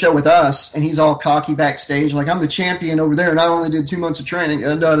and did a show with us, and he's all cocky backstage I'm the champion over there, and I only did 2 months of training.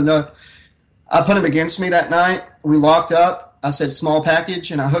 I put him against me that night. We locked up. I said small package,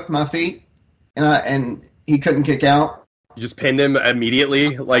 and I hooked my feet, and he couldn't kick out. You just pinned him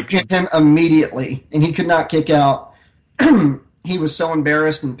immediately? Pinned him immediately, and he could not kick out. He was so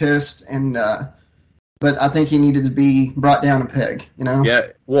embarrassed and pissed, and but I think he needed to be brought down a peg,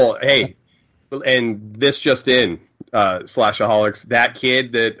 Yeah, well, hey, and this just in, Slashaholics, that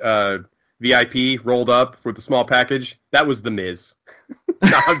kid that VIP rolled up with the small package, that was The Miz.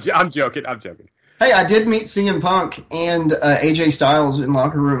 No, I'm joking. Hey, I did meet CM Punk and AJ Styles in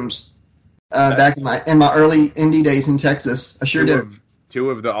locker rooms. back in my early indie days in Texas. I sure did. Two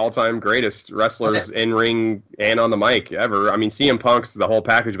of the all-time greatest wrestlers in ring and on the mic ever. I mean, CM Punk's the whole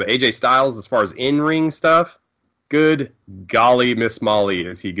package, but AJ Styles, as far as in-ring stuff, good golly, Miss Molly,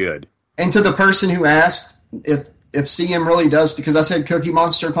 is he good? And to the person who asked if CM really does, because I said Cookie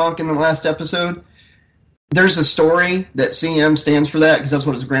Monster Punk in the last episode, there's a story that CM stands for that because that's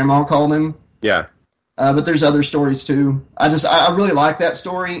what his grandma called him. Yeah. But there's other stories too. I really like that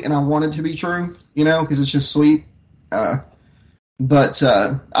story, and I want it to be true, because it's just sweet. But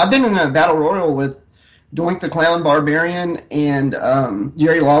I've been in a battle royal with Doink the Clown Barbarian and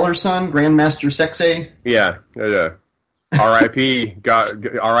Jerry Lawler's son, Grandmaster Sexay. Yeah. R.I.P.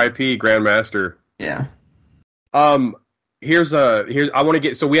 R.I.P. Grandmaster. Yeah. Here's I want to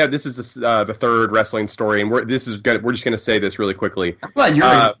get, so we have, this is the third wrestling story, and we're just going to say this really quickly. I'm glad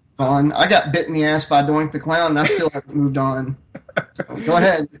you're on. I got bit in the ass by Doink the Clown, and I still haven't moved on. So, go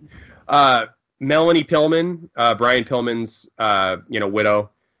ahead. Melanie Pillman, Brian Pillman's,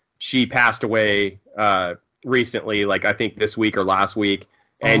 widow, she passed away recently, like I think this week or last week,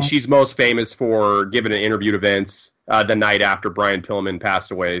 and she's most famous for giving an interview to Vince the night after Brian Pillman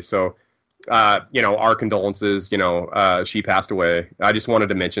passed away. So, our condolences. She passed away. I just wanted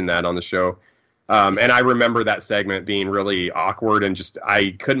to mention that on the show. And I remember that segment being really awkward and just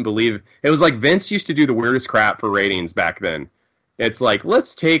I couldn't believe it was like Vince used to do the weirdest crap for ratings back then. It's like,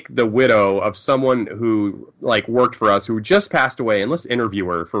 let's take the widow of someone who worked for us who just passed away and let's interview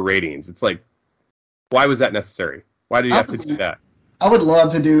her for ratings. It's like, why was that necessary? Why did you have to do that? I would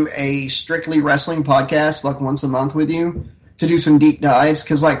love to do a strictly wrestling podcast once a month with you to do some deep dives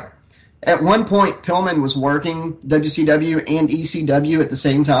because at one point Pillman was working WCW and ECW at the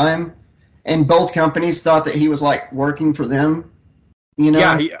same time and both companies thought that he was working for them.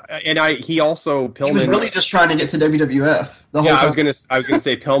 Yeah, he also Pillman. He was really just trying to get to WWF. The whole time. I was gonna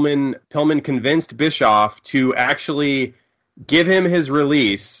say Pillman convinced Bischoff to actually give him his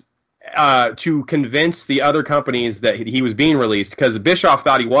release to convince the other companies that he was being released because Bischoff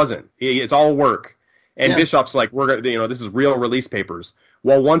thought he wasn't. It's all work, and Bischoff's like, we're gonna, this is real release papers.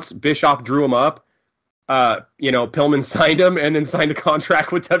 Well, once Bischoff drew him up, Pillman signed him and then signed a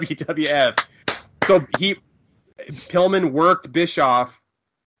contract with WWF. So Pillman worked Bischoff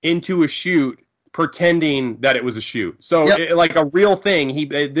into a shoot, pretending that it was a shoot. So, like a real thing,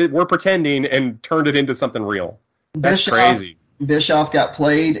 we're pretending and turned it into something real. That's crazy. Bischoff got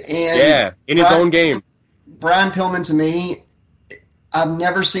played, and in his own game. Brian Pillman, to me, I've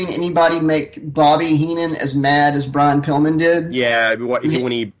never seen anybody make Bobby Heenan as mad as Brian Pillman did. Yeah,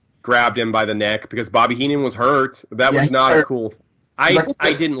 when he grabbed him by the neck because Bobby Heenan was hurt. That was not a cool. I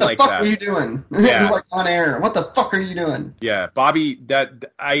didn't like that. What the fuck are you doing? Yeah. It was on air. What the fuck are you doing? Yeah, Bobby.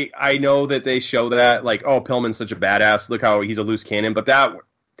 I know that they show that Pillman's such a badass. Look how he's a loose cannon. But that was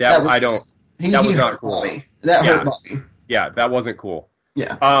not cool. Bobby. That hurt Bobby. Yeah, that wasn't cool.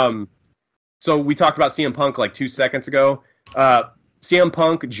 Yeah. So we talked about CM Punk 2 seconds ago. CM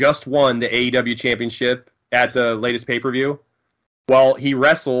Punk just won the AEW championship at the latest pay-per-view. Well, he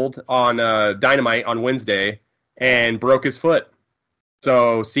wrestled on Dynamite on Wednesday and broke his foot.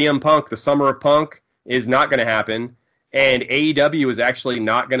 So CM Punk, the Summer of Punk, is not going to happen. And AEW is actually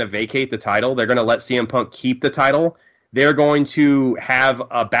not going to vacate the title. They're going to let CM Punk keep the title. They're going to have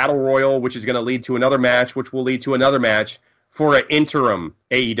a battle royal, which is going to lead to another match, which will lead to another match for an interim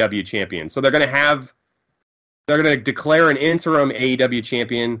AEW champion. So they're going to declare an interim AEW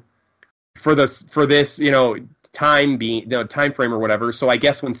champion for this, time frame or whatever. So I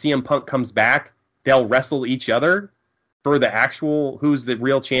guess when CM Punk comes back, they'll wrestle each other for the actual who's the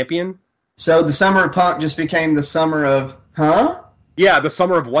real champion. So the Summer of Punk just became the Summer of Yeah, the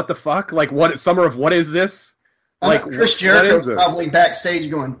Summer of what the fuck? What Summer of what is this? Chris Jericho's probably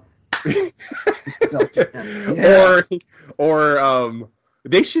backstage going. Or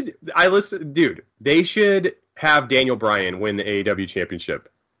they should. They should have Daniel Bryan win the AEW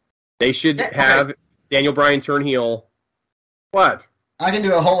championship. They should have Daniel Bryan turn heel. What? I can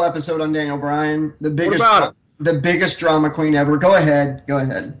do a whole episode on Daniel Bryan. What about him? The biggest drama queen ever. Go ahead.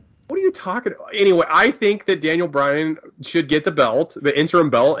 What are you talking about? Anyway, I think that Daniel Bryan should get the belt, the interim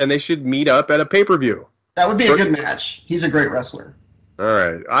belt, and they should meet up at a pay-per-view. That would be a good match. He's a great wrestler. All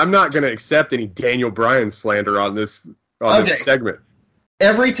right. I'm not going to accept any Daniel Bryan slander on this segment.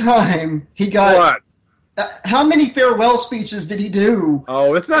 Every time he got... What? How many farewell speeches did he do?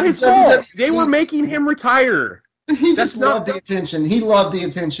 Oh, it's not his fault. They were making him retire. He just loved the attention. He loved the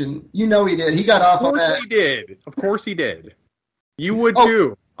attention. He did. He got off on that. Of course he did. You would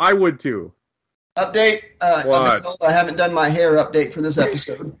too. I would too. Update. I've been told I haven't done my hair update for this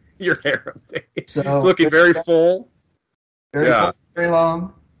episode. Your hair update. So, it's looking very full. Very full, very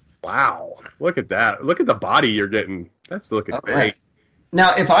long. Wow. Look at that. Look at the body you're getting. That's looking All big. right.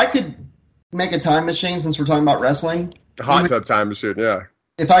 Now, if I could make a time machine, since we're talking about wrestling, Hot tub time machine, yeah.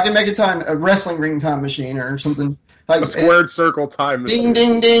 if I could make a wrestling ring time machine or something, like A squared circle time machine.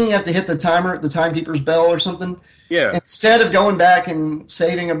 ding, ding, ding, you have to hit the timekeeper's bell or something. Yeah. Instead of going back and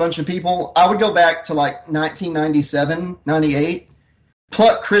saving a bunch of people, I would go back to like 1997, 98,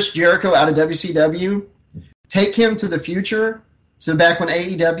 pluck Chris Jericho out of WCW, take him to the future, so back when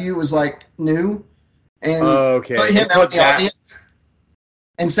AEW was like new, and put him out in the audience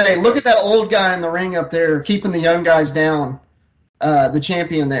and say, look at that old guy in the ring up there keeping the young guys down, the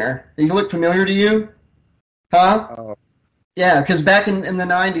champion there. Does he look familiar to you? Huh? Oh. Yeah, because back in the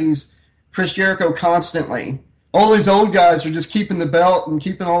 90s, Chris Jericho constantly, all these old guys are just keeping the belt and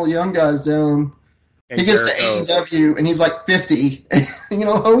keeping all the young guys down. And he gets Jericho, to AEW, and he's like 50.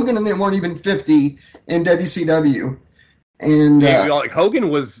 Hogan and them weren't even 50 in WCW. And like Hogan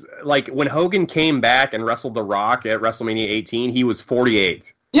was, like, when Hogan came back and wrestled The Rock at WrestleMania 18, he was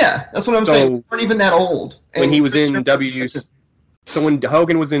 48. Yeah, that's what I'm saying. They weren't even that old. When he was in So when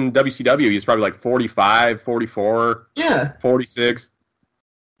Hogan was in WCW, he was probably like 45, 44, 46.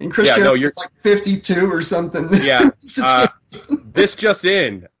 And Chris Jericho was like 52 or something. Yeah. This just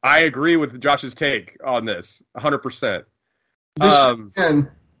in. I agree with Josh's take on this, 100%. This just in.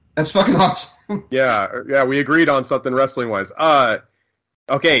 That's fucking awesome. Yeah, we agreed on something wrestling-wise.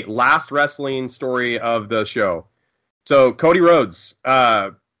 Okay, last wrestling story of the show. So Cody Rhodes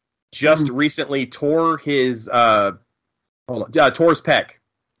just recently tore his tore his pec.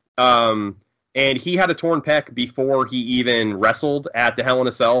 And he had a torn pec before he even wrestled at the Hell in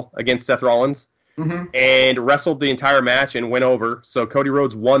a Cell against Seth Rollins. Mm-hmm. And wrestled the entire match and went over. So Cody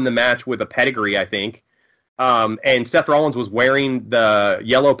Rhodes won the match with a pedigree, I think. And Seth Rollins was wearing the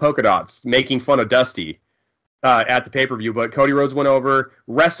yellow polka dots, making fun of Dusty at the pay-per-view. But Cody Rhodes went over,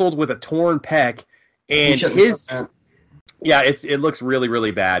 wrestled with a torn pec, and it looks really,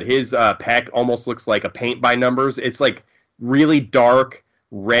 really bad. His pec almost looks like a paint by numbers. It's like really dark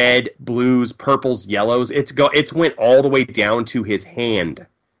red, blues, purples, yellows. It's went all the way down to his hand.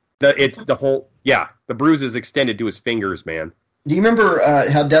 The bruise is extended to his fingers, man. Do you remember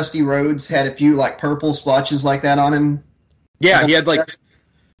how Dusty Rhodes had a few like purple splotches like that on him? Yeah, he had like,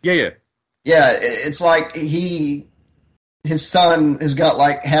 yeah. It's like his son has got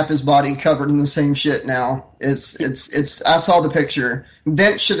like half his body covered in the same shit now. It's. I saw the picture.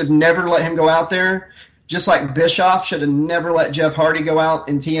 Vince should have never let him go out there. Just like Bischoff should have never let Jeff Hardy go out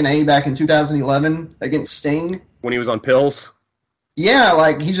in TNA back in 2011 against Sting when he was on pills. Yeah,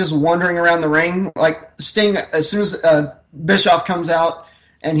 like he's just wandering around the ring. Like Sting, as soon as Bischoff comes out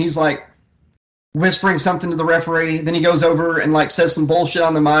and he's like whispering something to the referee, then he goes over and like says some bullshit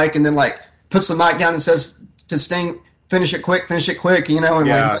on the mic and then like puts the mic down and says to Sting, finish it quick, and like, he's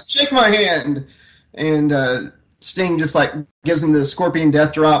like, shake my hand. And Sting just like gives him the Scorpion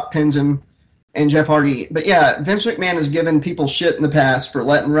Death Drop, pins him, and Jeff Hardy. But yeah, Vince McMahon has given people shit in the past for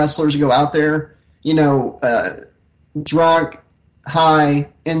letting wrestlers go out there, drunk, high,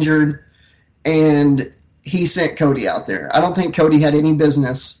 injured, and he sent Cody out there. I don't think Cody had any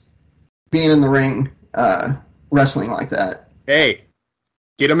business being in the ring wrestling like that. Hey,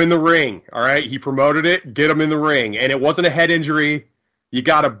 get him in the ring, all right? He promoted it, get him in the ring. And it wasn't a head injury. You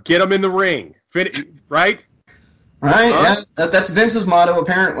got to get him in the ring, right? Right, yeah. That's Vince's motto,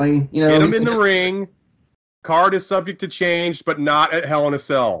 apparently. Get him in the ring. Card is subject to change, but not at Hell in a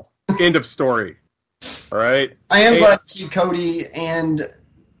Cell. End of story. All right. I am glad to see Cody and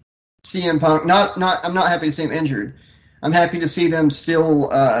CM Punk. I'm not happy to see him injured. I'm happy to see them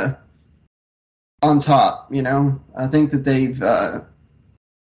still on top. I think that they've got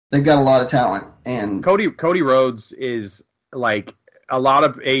a lot of talent. And Cody Rhodes is like, a lot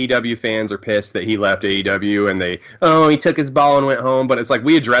of AEW fans are pissed that he left AEW and he took his ball and went home. But it's like,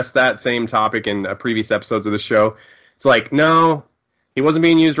 we addressed that same topic in previous episodes of the show. It's like, no, he wasn't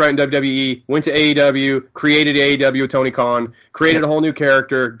being used right in WWE, went to AEW, created AEW with Tony Khan, created a whole new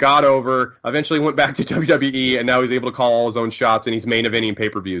character, got over, eventually went back to WWE, and now he's able to call all his own shots, and he's main eventing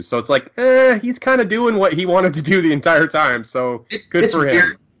pay-per-views. So it's like, he's kind of doing what he wanted to do the entire time, so good for him.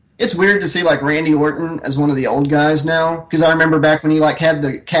 Weird. It's weird to see like Randy Orton as one of the old guys now, because I remember back when he like had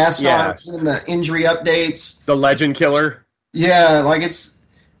the cast on and the injury updates. The Legend Killer. Yeah, like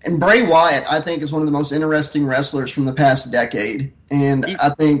and Bray Wyatt, I think, is one of the most interesting wrestlers from the past decade, and I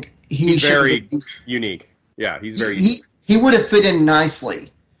think he's very unique. Yeah, he's very. He would have fit in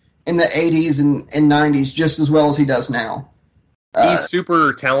nicely in the 80s and 90s just as well as he does now. He's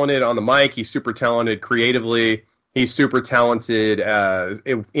super talented on the mic. He's super talented creatively. He's super talented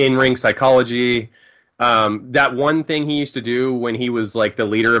in-ring psychology. That one thing he used to do when he was like the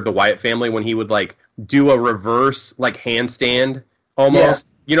leader of the Wyatt family, when he would like do a reverse like handstand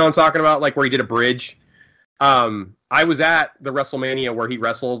almost. You know what I'm talking about? Like where he did a bridge. I was at the WrestleMania where he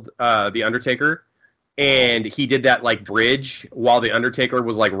wrestled the Undertaker, and he did that like bridge while the Undertaker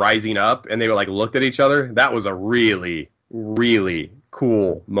was like rising up, and they were like looked at each other. That was a really, really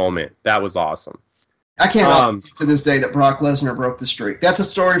cool moment. That was awesome. I can't to this day that Brock Lesnar broke the streak. That's a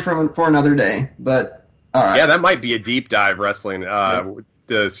story for another day. But all right. Yeah, that might be a deep dive wrestling.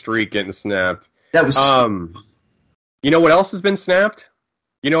 The streak getting snapped. That was. You know what else has been snapped?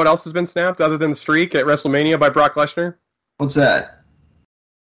 You know what else has been snapped other than the streak at WrestleMania by Brock Lesnar? What's that?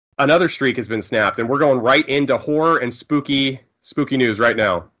 Another streak has been snapped, and we're going right into horror and spooky news right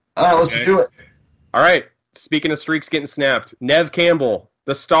now. Oh, let's do it. All right. Speaking of streaks getting snapped, Neve Campbell,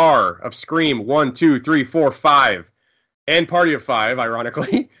 the star of Scream 1, 2, 3, 4, 5, and Party of 5,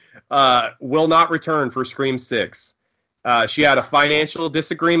 ironically, will not return for Scream 6. She had a financial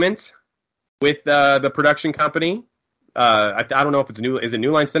disagreement with the production company. I don't know if it's is it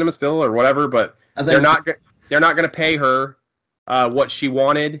New Line Cinema still or whatever, but they're not going to pay her what she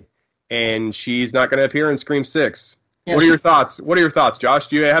wanted, and she's not going to appear in Scream 6. Yeah, what are your thoughts, Josh?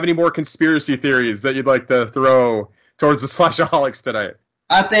 Do you have any more conspiracy theories that you'd like to throw towards the Slashaholics tonight?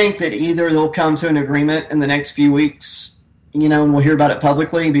 I think that either they'll come to an agreement in the next few weeks, and we'll hear about it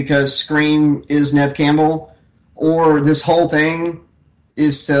publicly because Scream is Neve Campbell, or this whole thing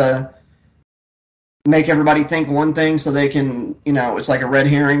is to make everybody think one thing so they can, it's like a red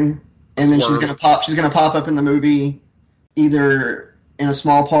herring, and then she's gonna pop up in the movie either in a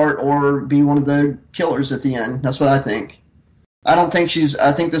small part or be one of the killers at the end. That's what I think. I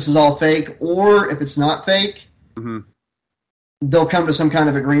think this is all fake, or if it's not fake, they'll come to some kind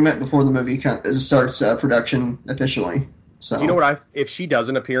of agreement before the movie starts production officially. So, do you know what? If she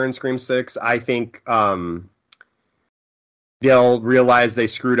doesn't appear in Scream 6, I think they'll realize they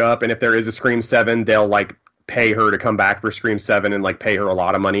screwed up, and if there is a Scream 7, they'll like pay her to come back for Scream 7 and like pay her a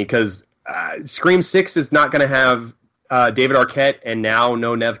lot of money, because Scream 6 is not going to have David Arquette and now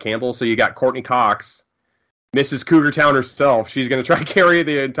no Neve Campbell, so you got Courtney Cox, Mrs. Cougar Town herself. She's going to try to carry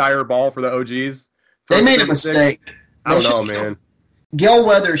the entire ball for the OGs. They made a mistake. I don't know, man. Gail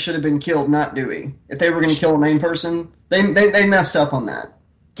Weathers should have been killed, not Dewey. If they were going to kill a main person, they messed up on that.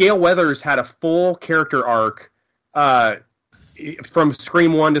 Gail Weathers had a full character arc from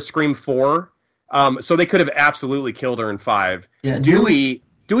Scream 1 to Scream 4, so they could have absolutely killed her in 5. Yeah, Dewey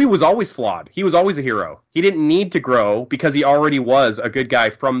was always flawed. He was always a hero. He didn't need to grow because he already was a good guy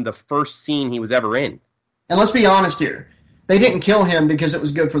from the first scene he was ever in. And let's be honest here. They didn't kill him because it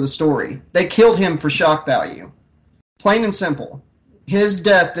was good for the story. They killed him for shock value. Plain and simple. His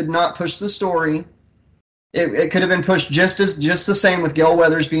death did not push the story. It could have been pushed just the same with Gail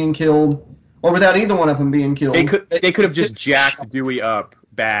Weathers being killed, or without either one of them being killed. They could have just jacked Dewey up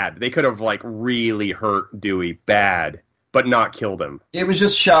bad. They could have like really hurt Dewey bad, but not killed him. It was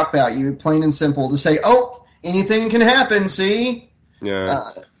just shock value, plain and simple, to say, oh, anything can happen, see? Yeah.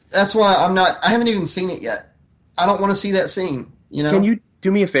 That's why I haven't even seen it yet. I don't want to see that scene, Can you do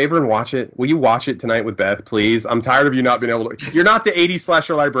me a favor and watch it? Will you watch it tonight with Beth, please? I'm tired of you not being able to. You're not the 80s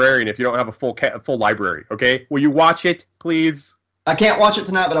slasher librarian if you don't have a full library, okay? Will you watch it, please? I can't watch it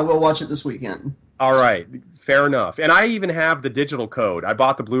tonight, but I will watch it this weekend. All right, fair enough. And I even have the digital code. I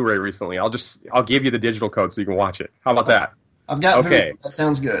bought the Blu-ray recently. I'll give you the digital code so you can watch it. How about that? I've got okay. That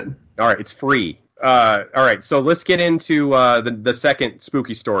sounds good. All right, it's free. All right, so let's get into the second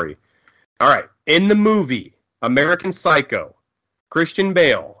spooky story. All right, in the movie American Psycho, Christian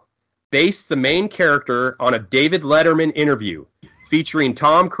Bale based the main character on a David Letterman interview featuring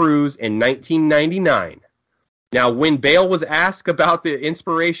Tom Cruise in 1999. Now, when Bale was asked about the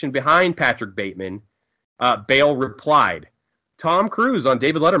inspiration behind Patrick Bateman, Bale replied, Tom Cruise on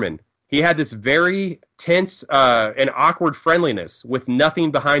David Letterman, he had this very tense and awkward friendliness with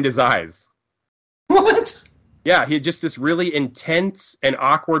nothing behind his eyes. What? Yeah, he had just this really intense and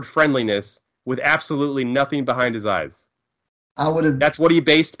awkward friendliness with absolutely nothing behind his eyes. That's what he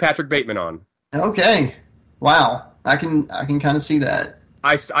based Patrick Bateman on. Okay. Wow. I can kind of see that.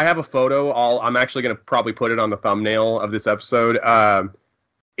 I have a photo. I'm actually going to probably put it on the thumbnail of this episode.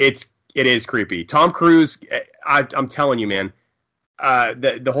 It is creepy. Tom Cruise, I'm telling you, man.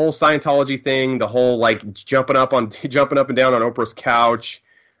 The whole Scientology thing, the whole like jumping up and down on Oprah's couch.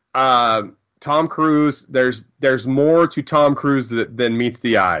 Tom Cruise, there's more to Tom Cruise than meets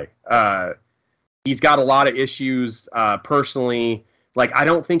the eye. He's got a lot of issues personally. Like, I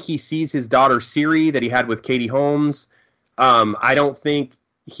don't think he sees his daughter Siri that he had with Katie Holmes. I don't think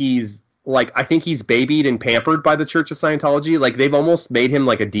I think he's babied and pampered by the Church of Scientology. Like, they've almost made him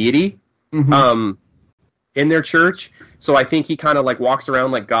like a deity. Mm-hmm. in their church. So I think he kind of like walks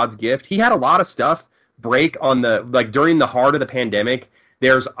around like God's gift. He had a lot of stuff break on the, like during the heart of the pandemic.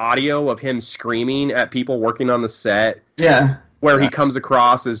 There's audio of him screaming at people working on the set. Yeah. Where he comes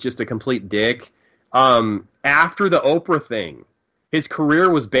across as just a complete dick. After the Oprah thing, his career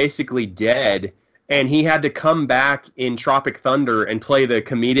was basically dead, and he had to come back in Tropic Thunder and play the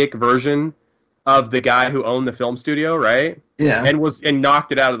comedic version of the guy who owned the film studio, right? Yeah. And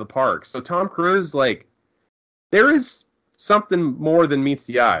knocked it out of the park. So Tom Cruise, like, there is something more than meets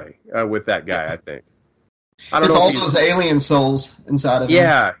the eye with that guy, I think. I don't it's know all those alien souls inside of him.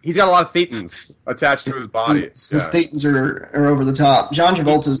 Yeah, he's got a lot of thetans attached to his body. His thetans are over the top. John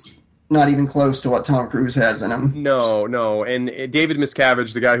Travolta's not even close to what Tom Cruise has in him. No. And David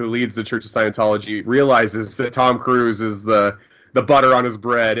Miscavige, the guy who leads the Church of Scientology, realizes that Tom Cruise is the butter on his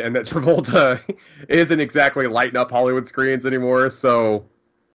bread, and that Travolta isn't exactly lighting up Hollywood screens anymore. So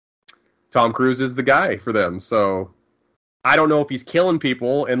Tom Cruise is the guy for them. So I don't know if he's killing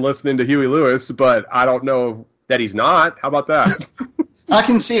people and listening to Huey Lewis, but I don't know that he's not. How about that? I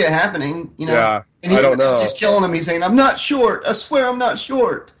can see it happening, you know. Yeah, and I don't know. He's killing him. He's saying, "I'm not short. I swear, I'm not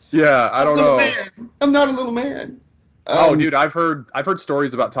short." Yeah, I don't know. I'm not a little man. Dude, I've heard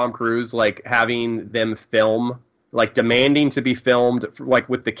stories about Tom Cruise like having them film, like demanding to be filmed, like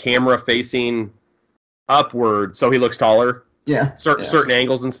with the camera facing upward, so he looks taller. Yeah, certain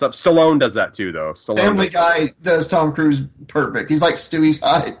angles and stuff. Stallone does that too, though. Family Guy does Tom Cruise perfect. He's like Stewie's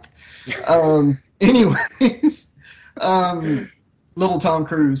height. Anyways, little Tom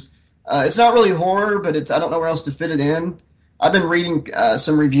Cruise. It's not really horror, but I don't know where else to fit it in. I've been reading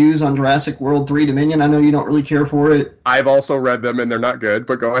some reviews on Jurassic World 3 Dominion. I know you don't really care for it. I've also read them, and they're not good,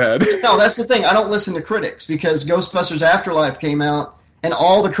 but go ahead. No, that's the thing. I don't listen to critics because Ghostbusters Afterlife came out, and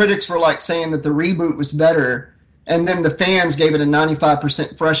all the critics were like saying that the reboot was better, and then the fans gave it a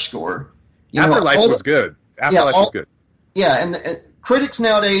 95% fresh score. Afterlife was good. Afterlife was good. Yeah, and critics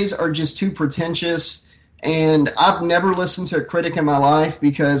nowadays are just too pretentious, and I've never listened to a critic in my life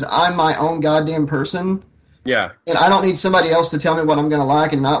because I'm my own goddamn person. Yeah. And I don't need somebody else to tell me what I'm going to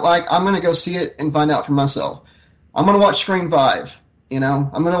like and not like. I'm going to go see it and find out for myself. I'm going to watch Scream 5. I'm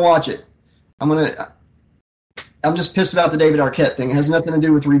going to watch it. I'm just pissed about the David Arquette thing. It has nothing to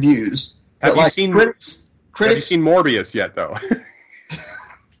do with reviews. Have you seen Morbius yet, though?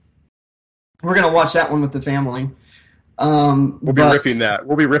 We're going to watch that one with the family. We'll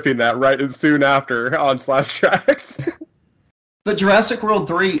be ripping that right as soon after on Slash Trax. But Jurassic World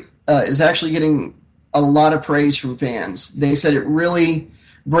 3 is actually getting a lot of praise from fans. They said it really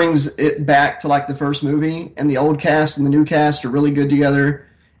brings it back to like the first movie, and the old cast and the new cast are really good together.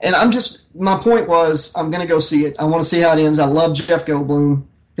 And my point was, I'm going to go see it. I want to see how it ends. I love Jeff Goldblum.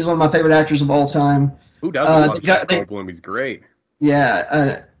 He's one of my favorite actors of all time. Who doesn't love Jeff Goldblum? He's great.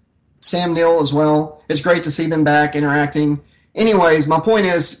 Yeah, Sam Neill as well. It's great to see them back interacting. Anyways, my point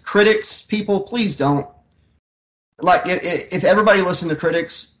is, critics, people, please don't. Like, if everybody listened to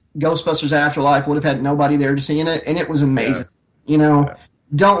critics, Ghostbusters Afterlife would have had nobody there to seeing it, and it was amazing. Yeah.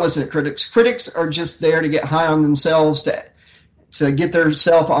 Don't listen to critics. Critics are just there to get high on themselves, to get their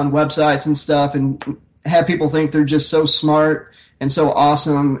self on websites and stuff, and have people think they're just so smart and so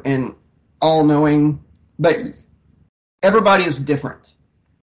awesome and all-knowing. But everybody is different.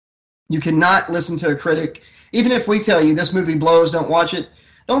 You cannot listen to a critic. Even if we tell you this movie blows, don't watch it,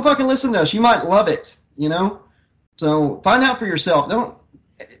 don't fucking listen to us. You might love it, So find out for yourself.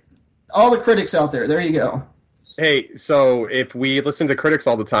 All the critics out there you go. Hey, so if we listened to critics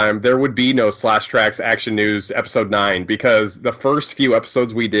all the time, there would be no Slash Trax Action News episode 9, because the first few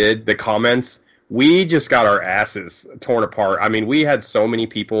episodes we did, the comments, we just got our asses torn apart. I mean, we had so many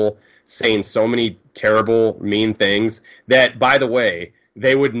people saying so many terrible, mean things that, by the way,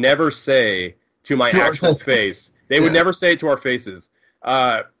 they would never say to my actual face. They would never say it to our faces.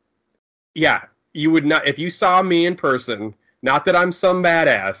 You would not, if you saw me in person, not that I'm some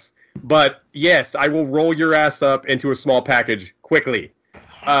badass, but yes, I will roll your ass up into a small package quickly.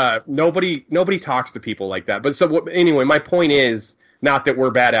 Nobody talks to people like that. But anyway, my point is not that we're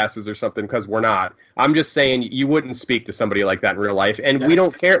badasses or something, because we're not. I'm just saying you wouldn't speak to somebody like that in real life, and we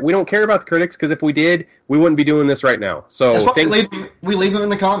don't care. We don't care about the critics, because if we did, we wouldn't be doing this right now. So that's why we leave them in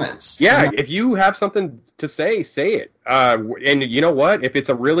the comments. Yeah, if you have something to say it. And you know what? If it's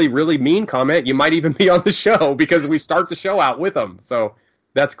a really, really mean comment, you might even be on the show, because we start the show out with them. So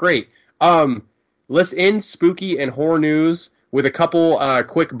that's great. Let's end spooky and horror news with a couple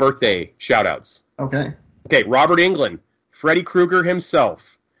quick birthday shout-outs. Okay, Robert Englund, Freddy Krueger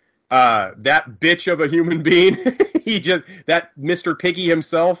himself, that bitch of a human being, that Mr. Piggy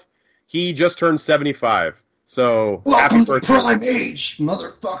himself, he just turned 75. So Welcome happy to birthday. prime age,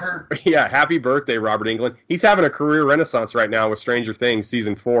 motherfucker. Yeah, happy birthday, Robert Englund. He's having a career renaissance right now with Stranger Things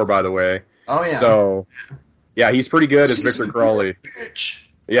season 4, by the way. Oh yeah. So yeah, he's pretty good as Season Victor Crowley. 4, bitch.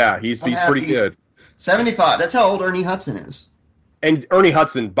 Yeah, he's pretty good. 75. That's how old Ernie Hudson is. And Ernie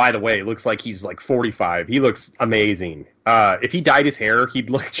Hudson, by the way, looks like he's like 45. He looks amazing. If he dyed his hair, he'd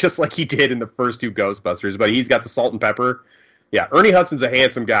look just like he did in the first 2 Ghostbusters, but he's got the salt and pepper. Yeah, Ernie Hudson's a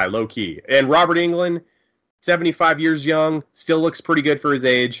handsome guy, low key. And Robert Englund, 75 years young, still looks pretty good for his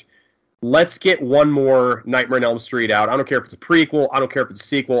age. Let's get one more Nightmare on Elm Street out. I don't care if it's a prequel. I don't care if it's a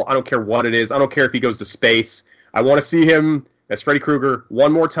sequel. I don't care what it is. I don't care if he goes to space. I want to see him as Freddy Krueger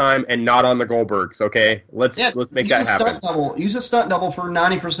one more time and not on the Goldbergs, okay? Let's make that happen. Use a stunt double for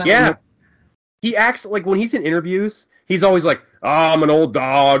 90%. Yeah. He acts like when he's in interviews, he's always like, oh, I'm an old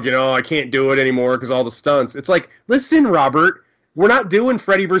dog, I can't do it anymore because all the stunts. It's like, listen, Robert, we're not doing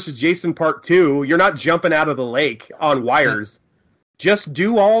Freddy versus Jason Part 2. You're not jumping out of the lake on wires. Just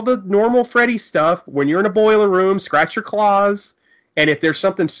do all the normal Freddy stuff. When you're in a boiler room, scratch your claws. And if there's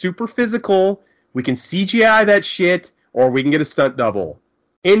something super physical, we can CGI that shit, or we can get a stunt double.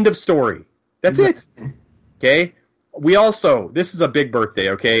 End of story. That's it. Okay? This is a big birthday,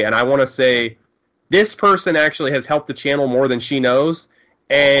 okay? And I want to say, this person actually has helped the channel more than she knows,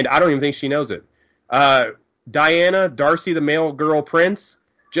 and I don't even think she knows it. Diana, Darcy, the male girl prince,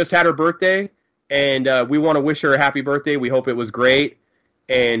 just had her birthday, and we want to wish her a happy birthday. We hope it was great,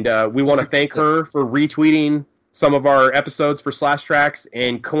 and we want to thank her for retweeting some of our episodes for Slash Trax,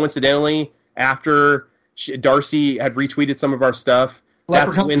 and coincidentally, after Darcy had retweeted some of our stuff,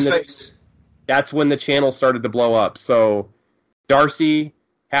 that's when the channel started to blow up. So, Darcy,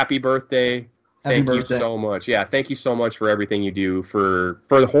 happy birthday. Thank you so much. Yeah, thank you so much for everything you do for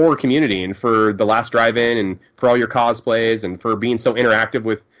the horror community and for The Last Drive-In and for all your cosplays and for being so interactive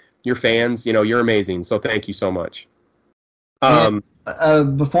with your fans. You're amazing. So thank you so much.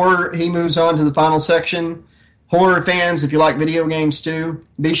 Before he moves on to the final section, horror fans, if you like video games too,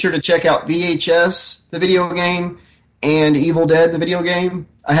 be sure to check out VHS, the video game, and Evil Dead, the video game.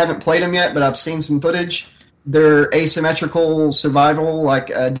 I haven't played them yet, but I've seen some footage. They're asymmetrical survival, like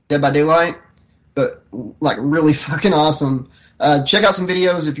Dead by Daylight, but like really fucking awesome. Check out some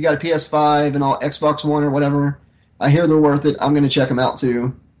videos if you got a PS5 and all Xbox One or whatever. I hear they're worth it. I'm going to check them out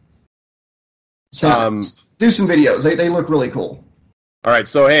too. So do some videos. They look really cool. All right,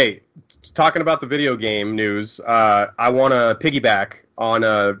 so hey, talking about the video game news, I want to piggyback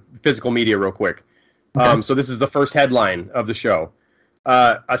on physical media real quick. Okay. So this is the first headline of the show.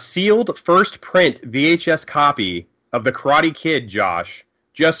 A sealed first print VHS copy of The Karate Kid, Josh,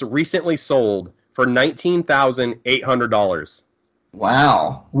 just recently sold for $19,800.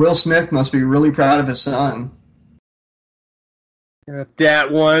 Wow. Will Smith must be really proud of his son.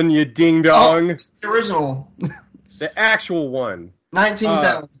 That one, you ding-dong. Oh, the original. The actual one.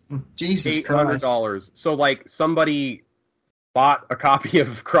 $19,000. Jesus Christ. $800. So, like, somebody bought a copy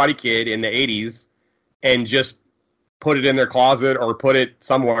of Karate Kid in the 80s and just put it in their closet or put it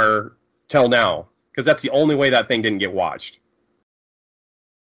somewhere till now. Because that's the only way that thing didn't get watched.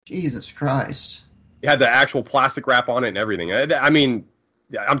 Jesus Christ. It had the actual plastic wrap on it and everything. I mean,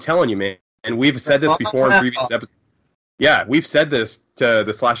 I'm telling you, man. And we've said this before in previous episodes. Yeah, we've said this to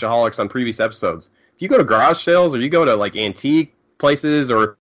the Slashaholics on previous episodes. If you go to garage sales or you go to, like, antique places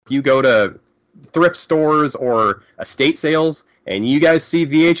or if you go to thrift stores or estate sales and you guys see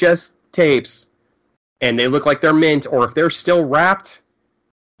VHS tapes and they look like they're mint or if they're still wrapped,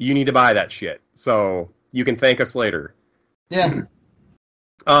 you need to buy that shit. So you can thank us later. Yeah.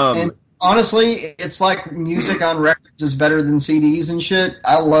 And honestly, it's like music on records is better than CDs and shit.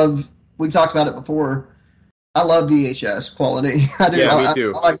 We've talked about it before. I love VHS quality. I do. Yeah, me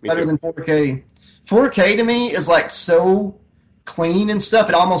too. I like it better than 4K. 4K to me is like so clean and stuff.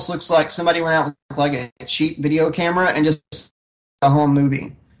 It almost looks like somebody went out with like a cheap video camera and just a home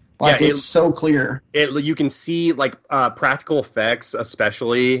movie. Like it's so clear. You can see like practical effects,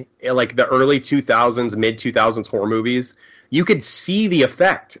 especially like the early 2000s, mid 2000s horror movies. You could see the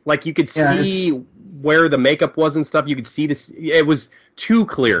effect. Like you could see where the makeup was and stuff. You could see this. It was too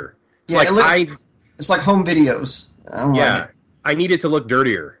clear. It's like home videos. I need it to look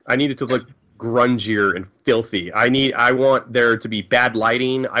dirtier. I need it to look grungier and filthy. I want there to be bad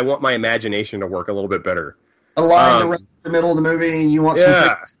lighting. I want my imagination to work a little bit better. A line around the middle of the movie. You want some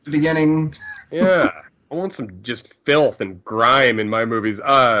at the beginning. Yeah. I want some just filth and grime in my movies.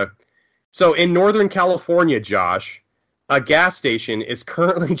 So in Northern California, Josh, a gas station is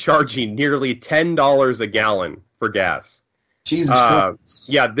currently charging nearly $10 a gallon for gas. Jesus Christ.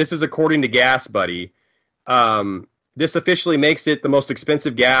 Yeah, this is according to Gas Buddy. This officially makes it the most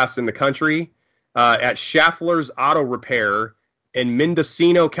expensive gas in the country. At Schaffler's Auto Repair in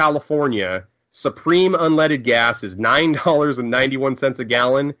Mendocino, California, Supreme unleaded gas is $9.91 a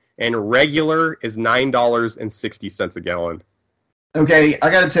gallon, and regular is $9.60 a gallon. Okay, I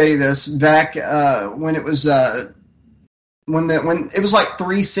got to tell you this. Back when it was when it was like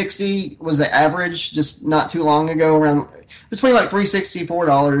 $3.60 was the average, just not too long ago, around between like $3.60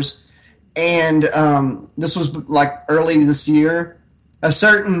 $4, and this was like early this year. A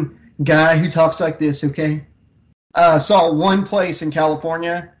certain guy who talks like this, okay, saw one place in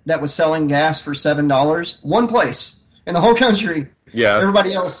California that was selling gas for $7. One place in the whole country. Yeah.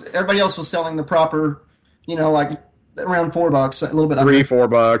 Everybody else was selling the proper, like around $4, a little bit under. $3, $4,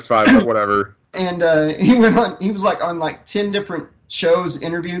 $5, whatever. And he was like on like 10 different shows,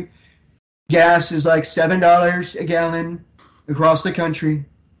 interviewed. Gas is like $7 a gallon across the country.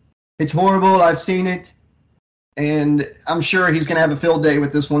 It's horrible. I've seen it. And I'm sure he's going to have a field day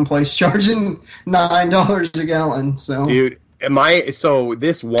with this one place charging $9 a gallon. So, dude, so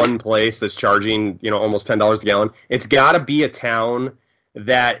this one place that's charging, almost $10 a gallon, it's got to be a town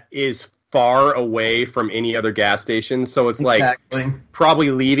that is far away from any other gas station. So it's exactly. Like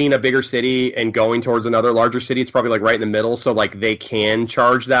probably leaving a bigger city and going towards another larger city. It's probably like right in the middle. So like they can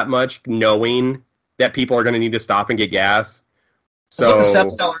charge that much knowing that people are going to need to stop and get gas. So that's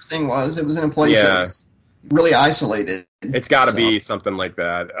what the $7 thing was. It was in a place that was really isolated. It's got to be something like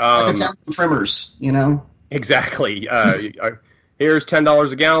that. Like a town of trimmers, Exactly. Here's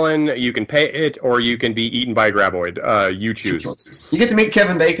 $10 a gallon. You can pay it, or you can be eaten by a graboid. You choose. You get to meet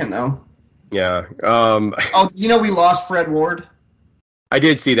Kevin Bacon, though. Yeah. We lost Fred Ward? I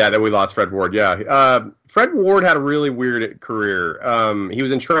did see that we lost Fred Ward, yeah. Fred Ward had a really weird career. He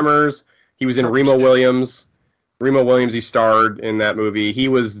was in Tremors. He was in Remo Williams. Remo Williams, he starred in that movie. He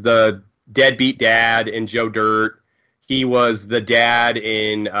was the deadbeat dad in Joe Dirt. He was the dad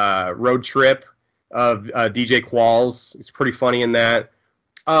in Road Trip of DJ Qualls. He's pretty funny in that.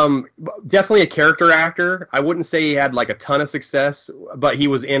 Definitely a character actor. I wouldn't say he had like a ton of success, but he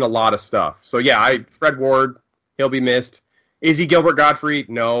was in a lot of stuff. So yeah, Fred Ward, he'll be missed. Is he Gilbert Gottfried?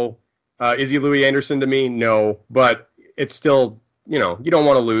 No. Is he Louis Anderson to me? No. But it's still, you don't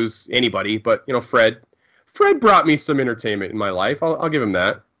want to lose anybody. But Fred brought me some entertainment in my life. I'll give him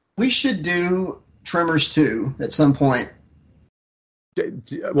that. We should do Tremors 2 at some point.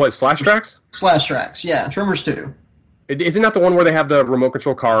 What, Slash Trax? Slash Trax, yeah. Tremors 2. Isn't that the one where they have the remote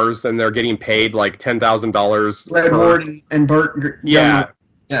control cars and they're getting paid like $10,000? Fred Ward and Burt. Yeah.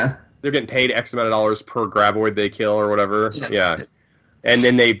 Yeah. They're getting paid X amount of dollars per graboid they kill or whatever. Yeah. And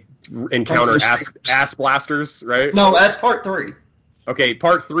then they encounter ass blasters, right? No, that's part 3. Okay,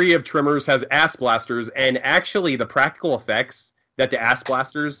 part 3 of Tremors has ass blasters, and actually the practical effects that the ass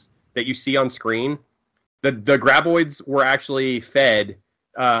blasters that you see on screen, the graboids were actually fed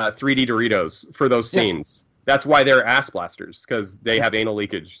 3D Doritos for those scenes. That's why they're ass blasters, because they have anal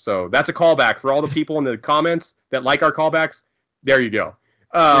leakage. So that's a callback for all the people in the comments that like our callbacks. There you go.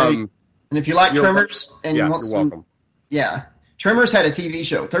 And if you like Tremors and you want you're welcome. Yeah, Tremors had a TV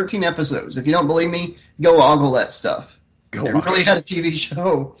show, 13 episodes. If you don't believe me, go ogle that stuff. It really had a TV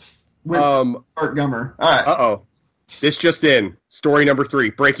show with Art Gummer. All right. Uh-oh. This just in. Story number 3.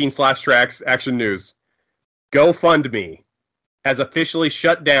 Breaking Slash Trax action news. GoFundMe has officially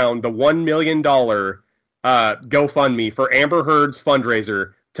shut down the $1 million GoFundMe for Amber Heard's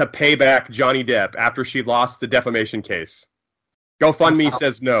fundraiser to pay back Johnny Depp after she lost the defamation case. GoFundMe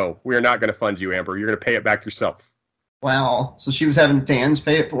says, no, we are not going to fund you, Amber. You're going to pay it back yourself. Wow. So she was having fans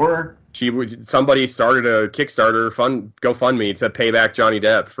pay it for her? Somebody started a Kickstarter GoFundMe to pay back Johnny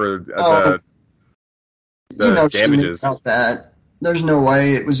Depp for the damages. About that. There's no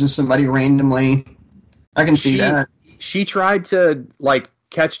way it was just somebody randomly. I can see that. She tried to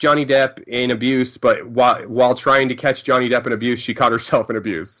catch Johnny Depp in abuse, but while trying to catch Johnny Depp in abuse, she caught herself in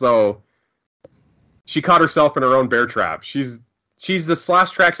abuse. So she caught herself in her own bear trap. She's the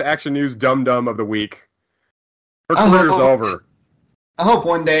Slash Trax Action News dum-dum of the week. Her career's over. I hope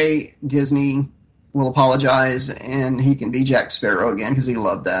one day Disney will apologize and he can be Jack Sparrow again, because he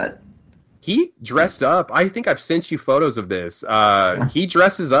loved that. He dressed up. I think I've sent you photos of this. He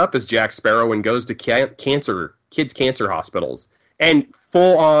dresses up as Jack Sparrow and goes to kids' cancer hospitals. And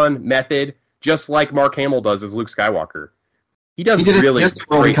full-on method, just like Mark Hamill does as Luke Skywalker. He does really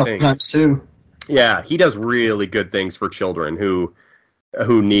great things. Times too. Yeah, he does really good things for children who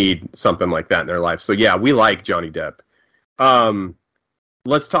need something like that in their life. So yeah, we like Johnny Depp.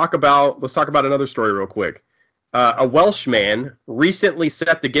 Let's talk about another story real quick. A Welsh man recently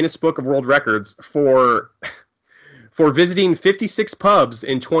set the Guinness Book of World Records for visiting 56 pubs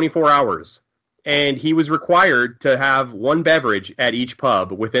in 24 hours. and he was required to have one beverage at each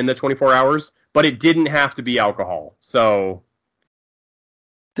pub within the 24 hours, but it didn't have to be alcohol. So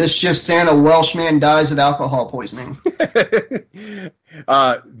this just in, a Welshman dies of alcohol poisoning.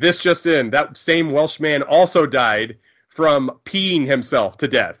 This just in, that same Welshman also died from peeing himself to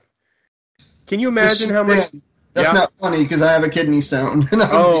death. Can you imagine how much? That's not funny because I have a kidney stone.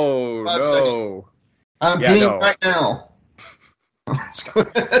 Oh, no. I'm peeing right now.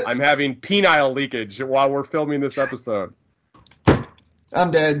 I'm having penile leakage while we're filming this episode.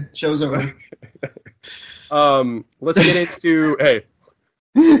 I'm dead. Show's over. Let's get into, hey.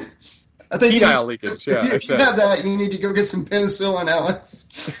 I think penile leakage. Yeah, if you have that, you need to go get some penicillin, Alex.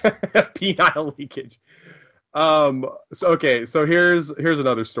 Penile leakage. So here's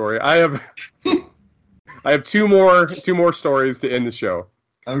another story. I have two more stories to end the show.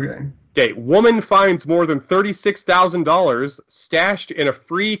 Okay, woman finds more than $36,000 stashed in a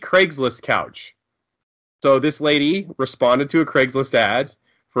free Craigslist couch. So this lady responded to a Craigslist ad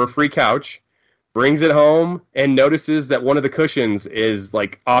for a free couch, brings it home, and notices that one of the cushions is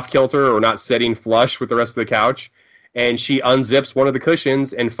like off kilter or not sitting flush with the rest of the couch. And she unzips one of the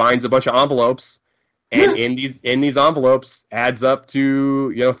cushions and finds a bunch of envelopes. And in these envelopes adds up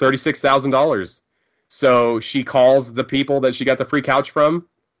to $36,000. So she calls the people that she got the free couch from.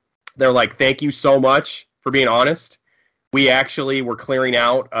 They're like, "Thank you so much for being honest. We actually were clearing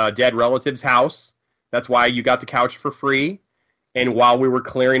out a dead relative's house. That's why you got the couch for free. And while we were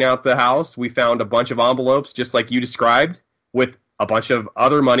clearing out the house, we found a bunch of envelopes, just like you described, with a bunch of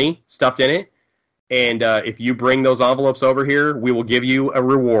other money stuffed in it. And if you bring those envelopes over here, we will give you a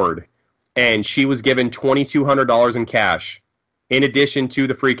reward." And she was given $2,200 in cash, in addition to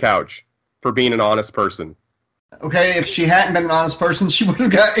the free couch, for being an honest person. Okay, if she hadn't been an honest person, she would have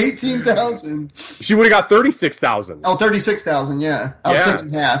got $18,000. She would have got $36,000. Oh, $36,000, yeah. I was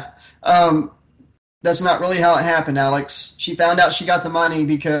thinking half. That's not really how it happened, Alex. She found out she got the money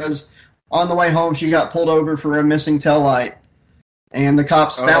because on the way home she got pulled over for a missing taillight. And the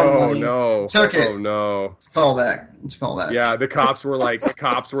cops found the money. No. Took it. Oh, no. It's a callback. Yeah, the cops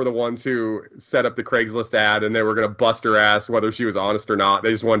were the ones who set up the Craigslist ad, and they were going to bust her ass whether she was honest or not.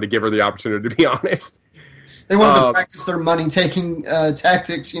 They just wanted to give her the opportunity to be honest. They wanted to practice their money-taking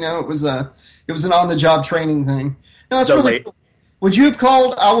tactics. It was an on-the-job training thing. No, it's really cool. Would you have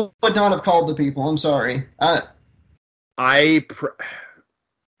called? I would not have called the people. I'm sorry. I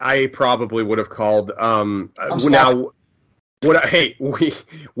probably would have called. Would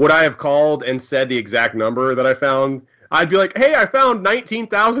I have called and said the exact number that I found? I'd be like, "Hey, I found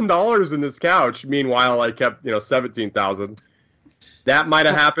 $19,000 in this couch." Meanwhile, I kept $17,000. That might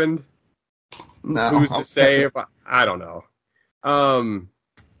have happened. No, who's to say? If I don't know.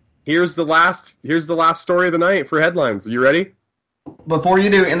 Here's the last story of the night for headlines. Are you ready? Before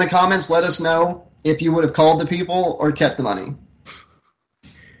you do, in the comments, let us know if you would have called the people or kept the money.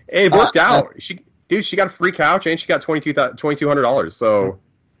 It worked out. She got a free couch and she got $2,200. So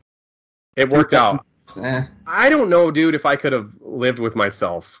it worked out. I don't know, dude, if I could have lived with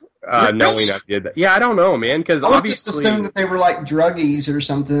myself knowing I did that. Yeah, I don't know, man. Because I would just assume that they were like druggies or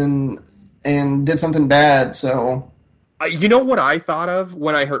something and did something bad. So, you know what I thought of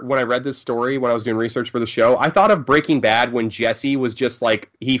when I read this story when I was doing research for the show? I thought of Breaking Bad when Jesse was just like,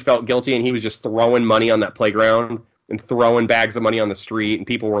 he felt guilty and he was just throwing money on that playground and throwing bags of money on the street and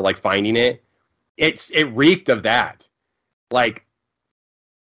people were like finding it. It reeked of that. Like,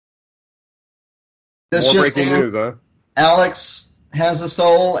 this more just breaking news, huh? Alex has a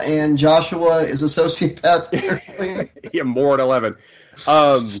soul and Joshua is a sociopath. Yeah, more at 11.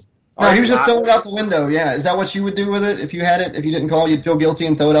 No, he was just throwing it out the window. Yeah, is that what you would do with it if you had it? If you didn't call, you'd feel guilty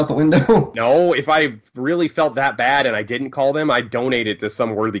and throw it out the window? No, if I really felt that bad and I didn't call them, I'd donate it to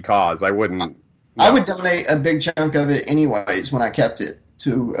some worthy cause. I wouldn't. No. I would donate a big chunk of it anyways when I kept it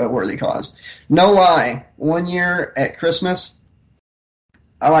to a worthy cause. No lie, one year at Christmas,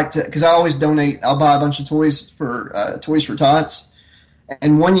 I like to, because I always donate, I'll buy a bunch of toys for Tots.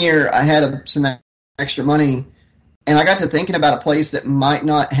 And one year I had some extra money, and I got to thinking about a place that might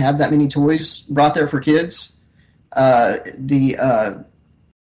not have that many toys brought there for kids. The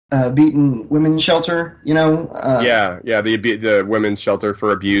Beaten Women's Shelter, the women's shelter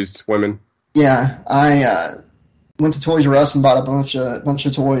for abused women. Yeah, I went to Toys R Us and bought a bunch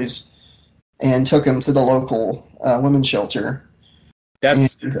of toys and took them to the local women's shelter.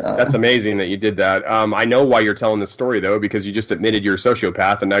 That's amazing that you did that. I know why you're telling this story, though, because you just admitted you're a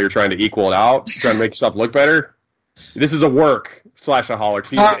sociopath, and now you're trying to equal it out, trying to make yourself look better. This is a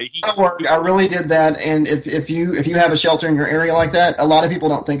work/aholic. Not work. I really did that, and if you have a shelter in your area like that, a lot of people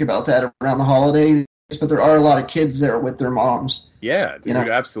don't think about that around the holidays. but there are a lot of kids there with their moms. Yeah, dude,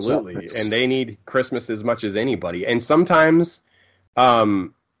 absolutely. So and they need Christmas as much as anybody. And sometimes the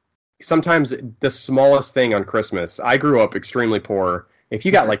smallest thing on Christmas, I grew up extremely poor. If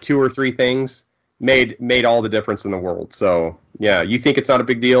you got like 2 or 3 things, made all the difference in the world. So, yeah, you think it's not a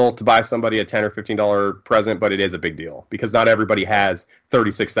big deal to buy somebody a $10 or $15 present, but it is a big deal because not everybody has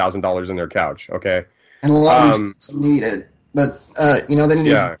 $36,000 in their couch, okay? And a lot of these need it, but, they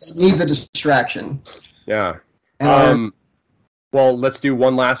need the distraction. Yeah. Well, let's do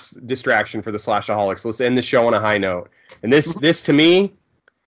one last distraction for the Slashaholics. Let's end the show on a high note. And this to me,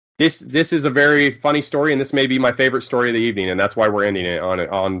 this is a very funny story, and this may be my favorite story of the evening, and that's why we're ending it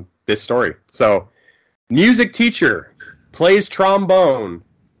on this story. So, music teacher plays trombone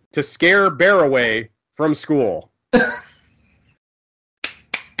to scare bear away from school.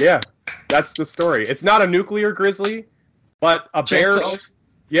 Yeah, that's the story. It's not a nuclear grizzly, but a bear.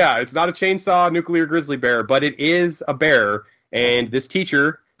 Yeah, it's not a chainsaw nuclear grizzly bear, but it is a bear. And this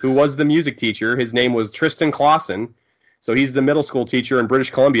teacher, who was the music teacher, his name was Tristan Clausen. So he's the middle school teacher in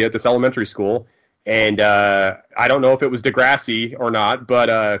British Columbia at this elementary school. And I don't know if it was Degrassi or not,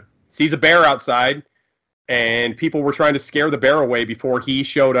 but sees a bear outside, and people were trying to scare the bear away before he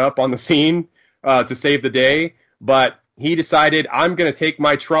showed up on the scene to save the day. But he decided, I'm going to take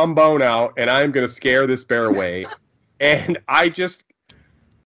my trombone out, and I'm going to scare this bear away. And I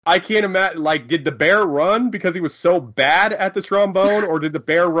can't imagine, like, did the bear run because he was so bad at the trombone, or did the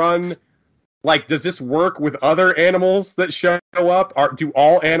bear run, like, does this work with other animals that show up? Do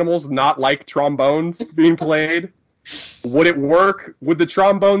all animals not like trombones being played? Would it work? Would the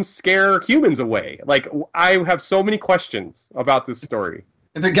trombones scare humans away? Like, I have so many questions about this story.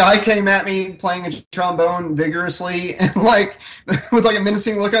 If a guy came at me playing a trombone vigorously and, like, with, like, a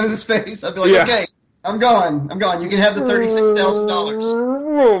menacing look on his face, I'd be like, okay. I'm gone. You can have the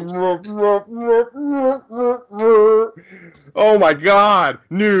 $36,000. Oh my God!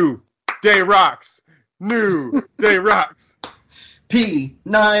 New Day Rocks. New Day Rocks.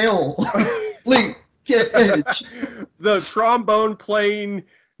 Nile leakage. The trombone playing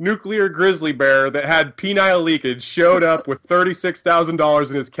nuclear grizzly bear that had penile leakage showed up with $36,000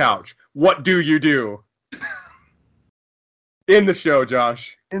 in his couch. What do you do? In the show,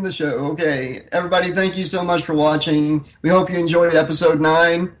 Josh. In the show, okay. Everybody, thank you so much for watching. We hope you enjoyed episode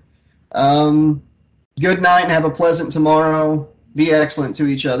 9. Good night and have a pleasant tomorrow. Be excellent to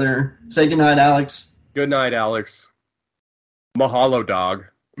each other. Say good night, Alex. Good night, Alex. Mahalo, dog.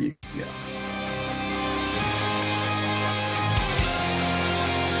 Yeah.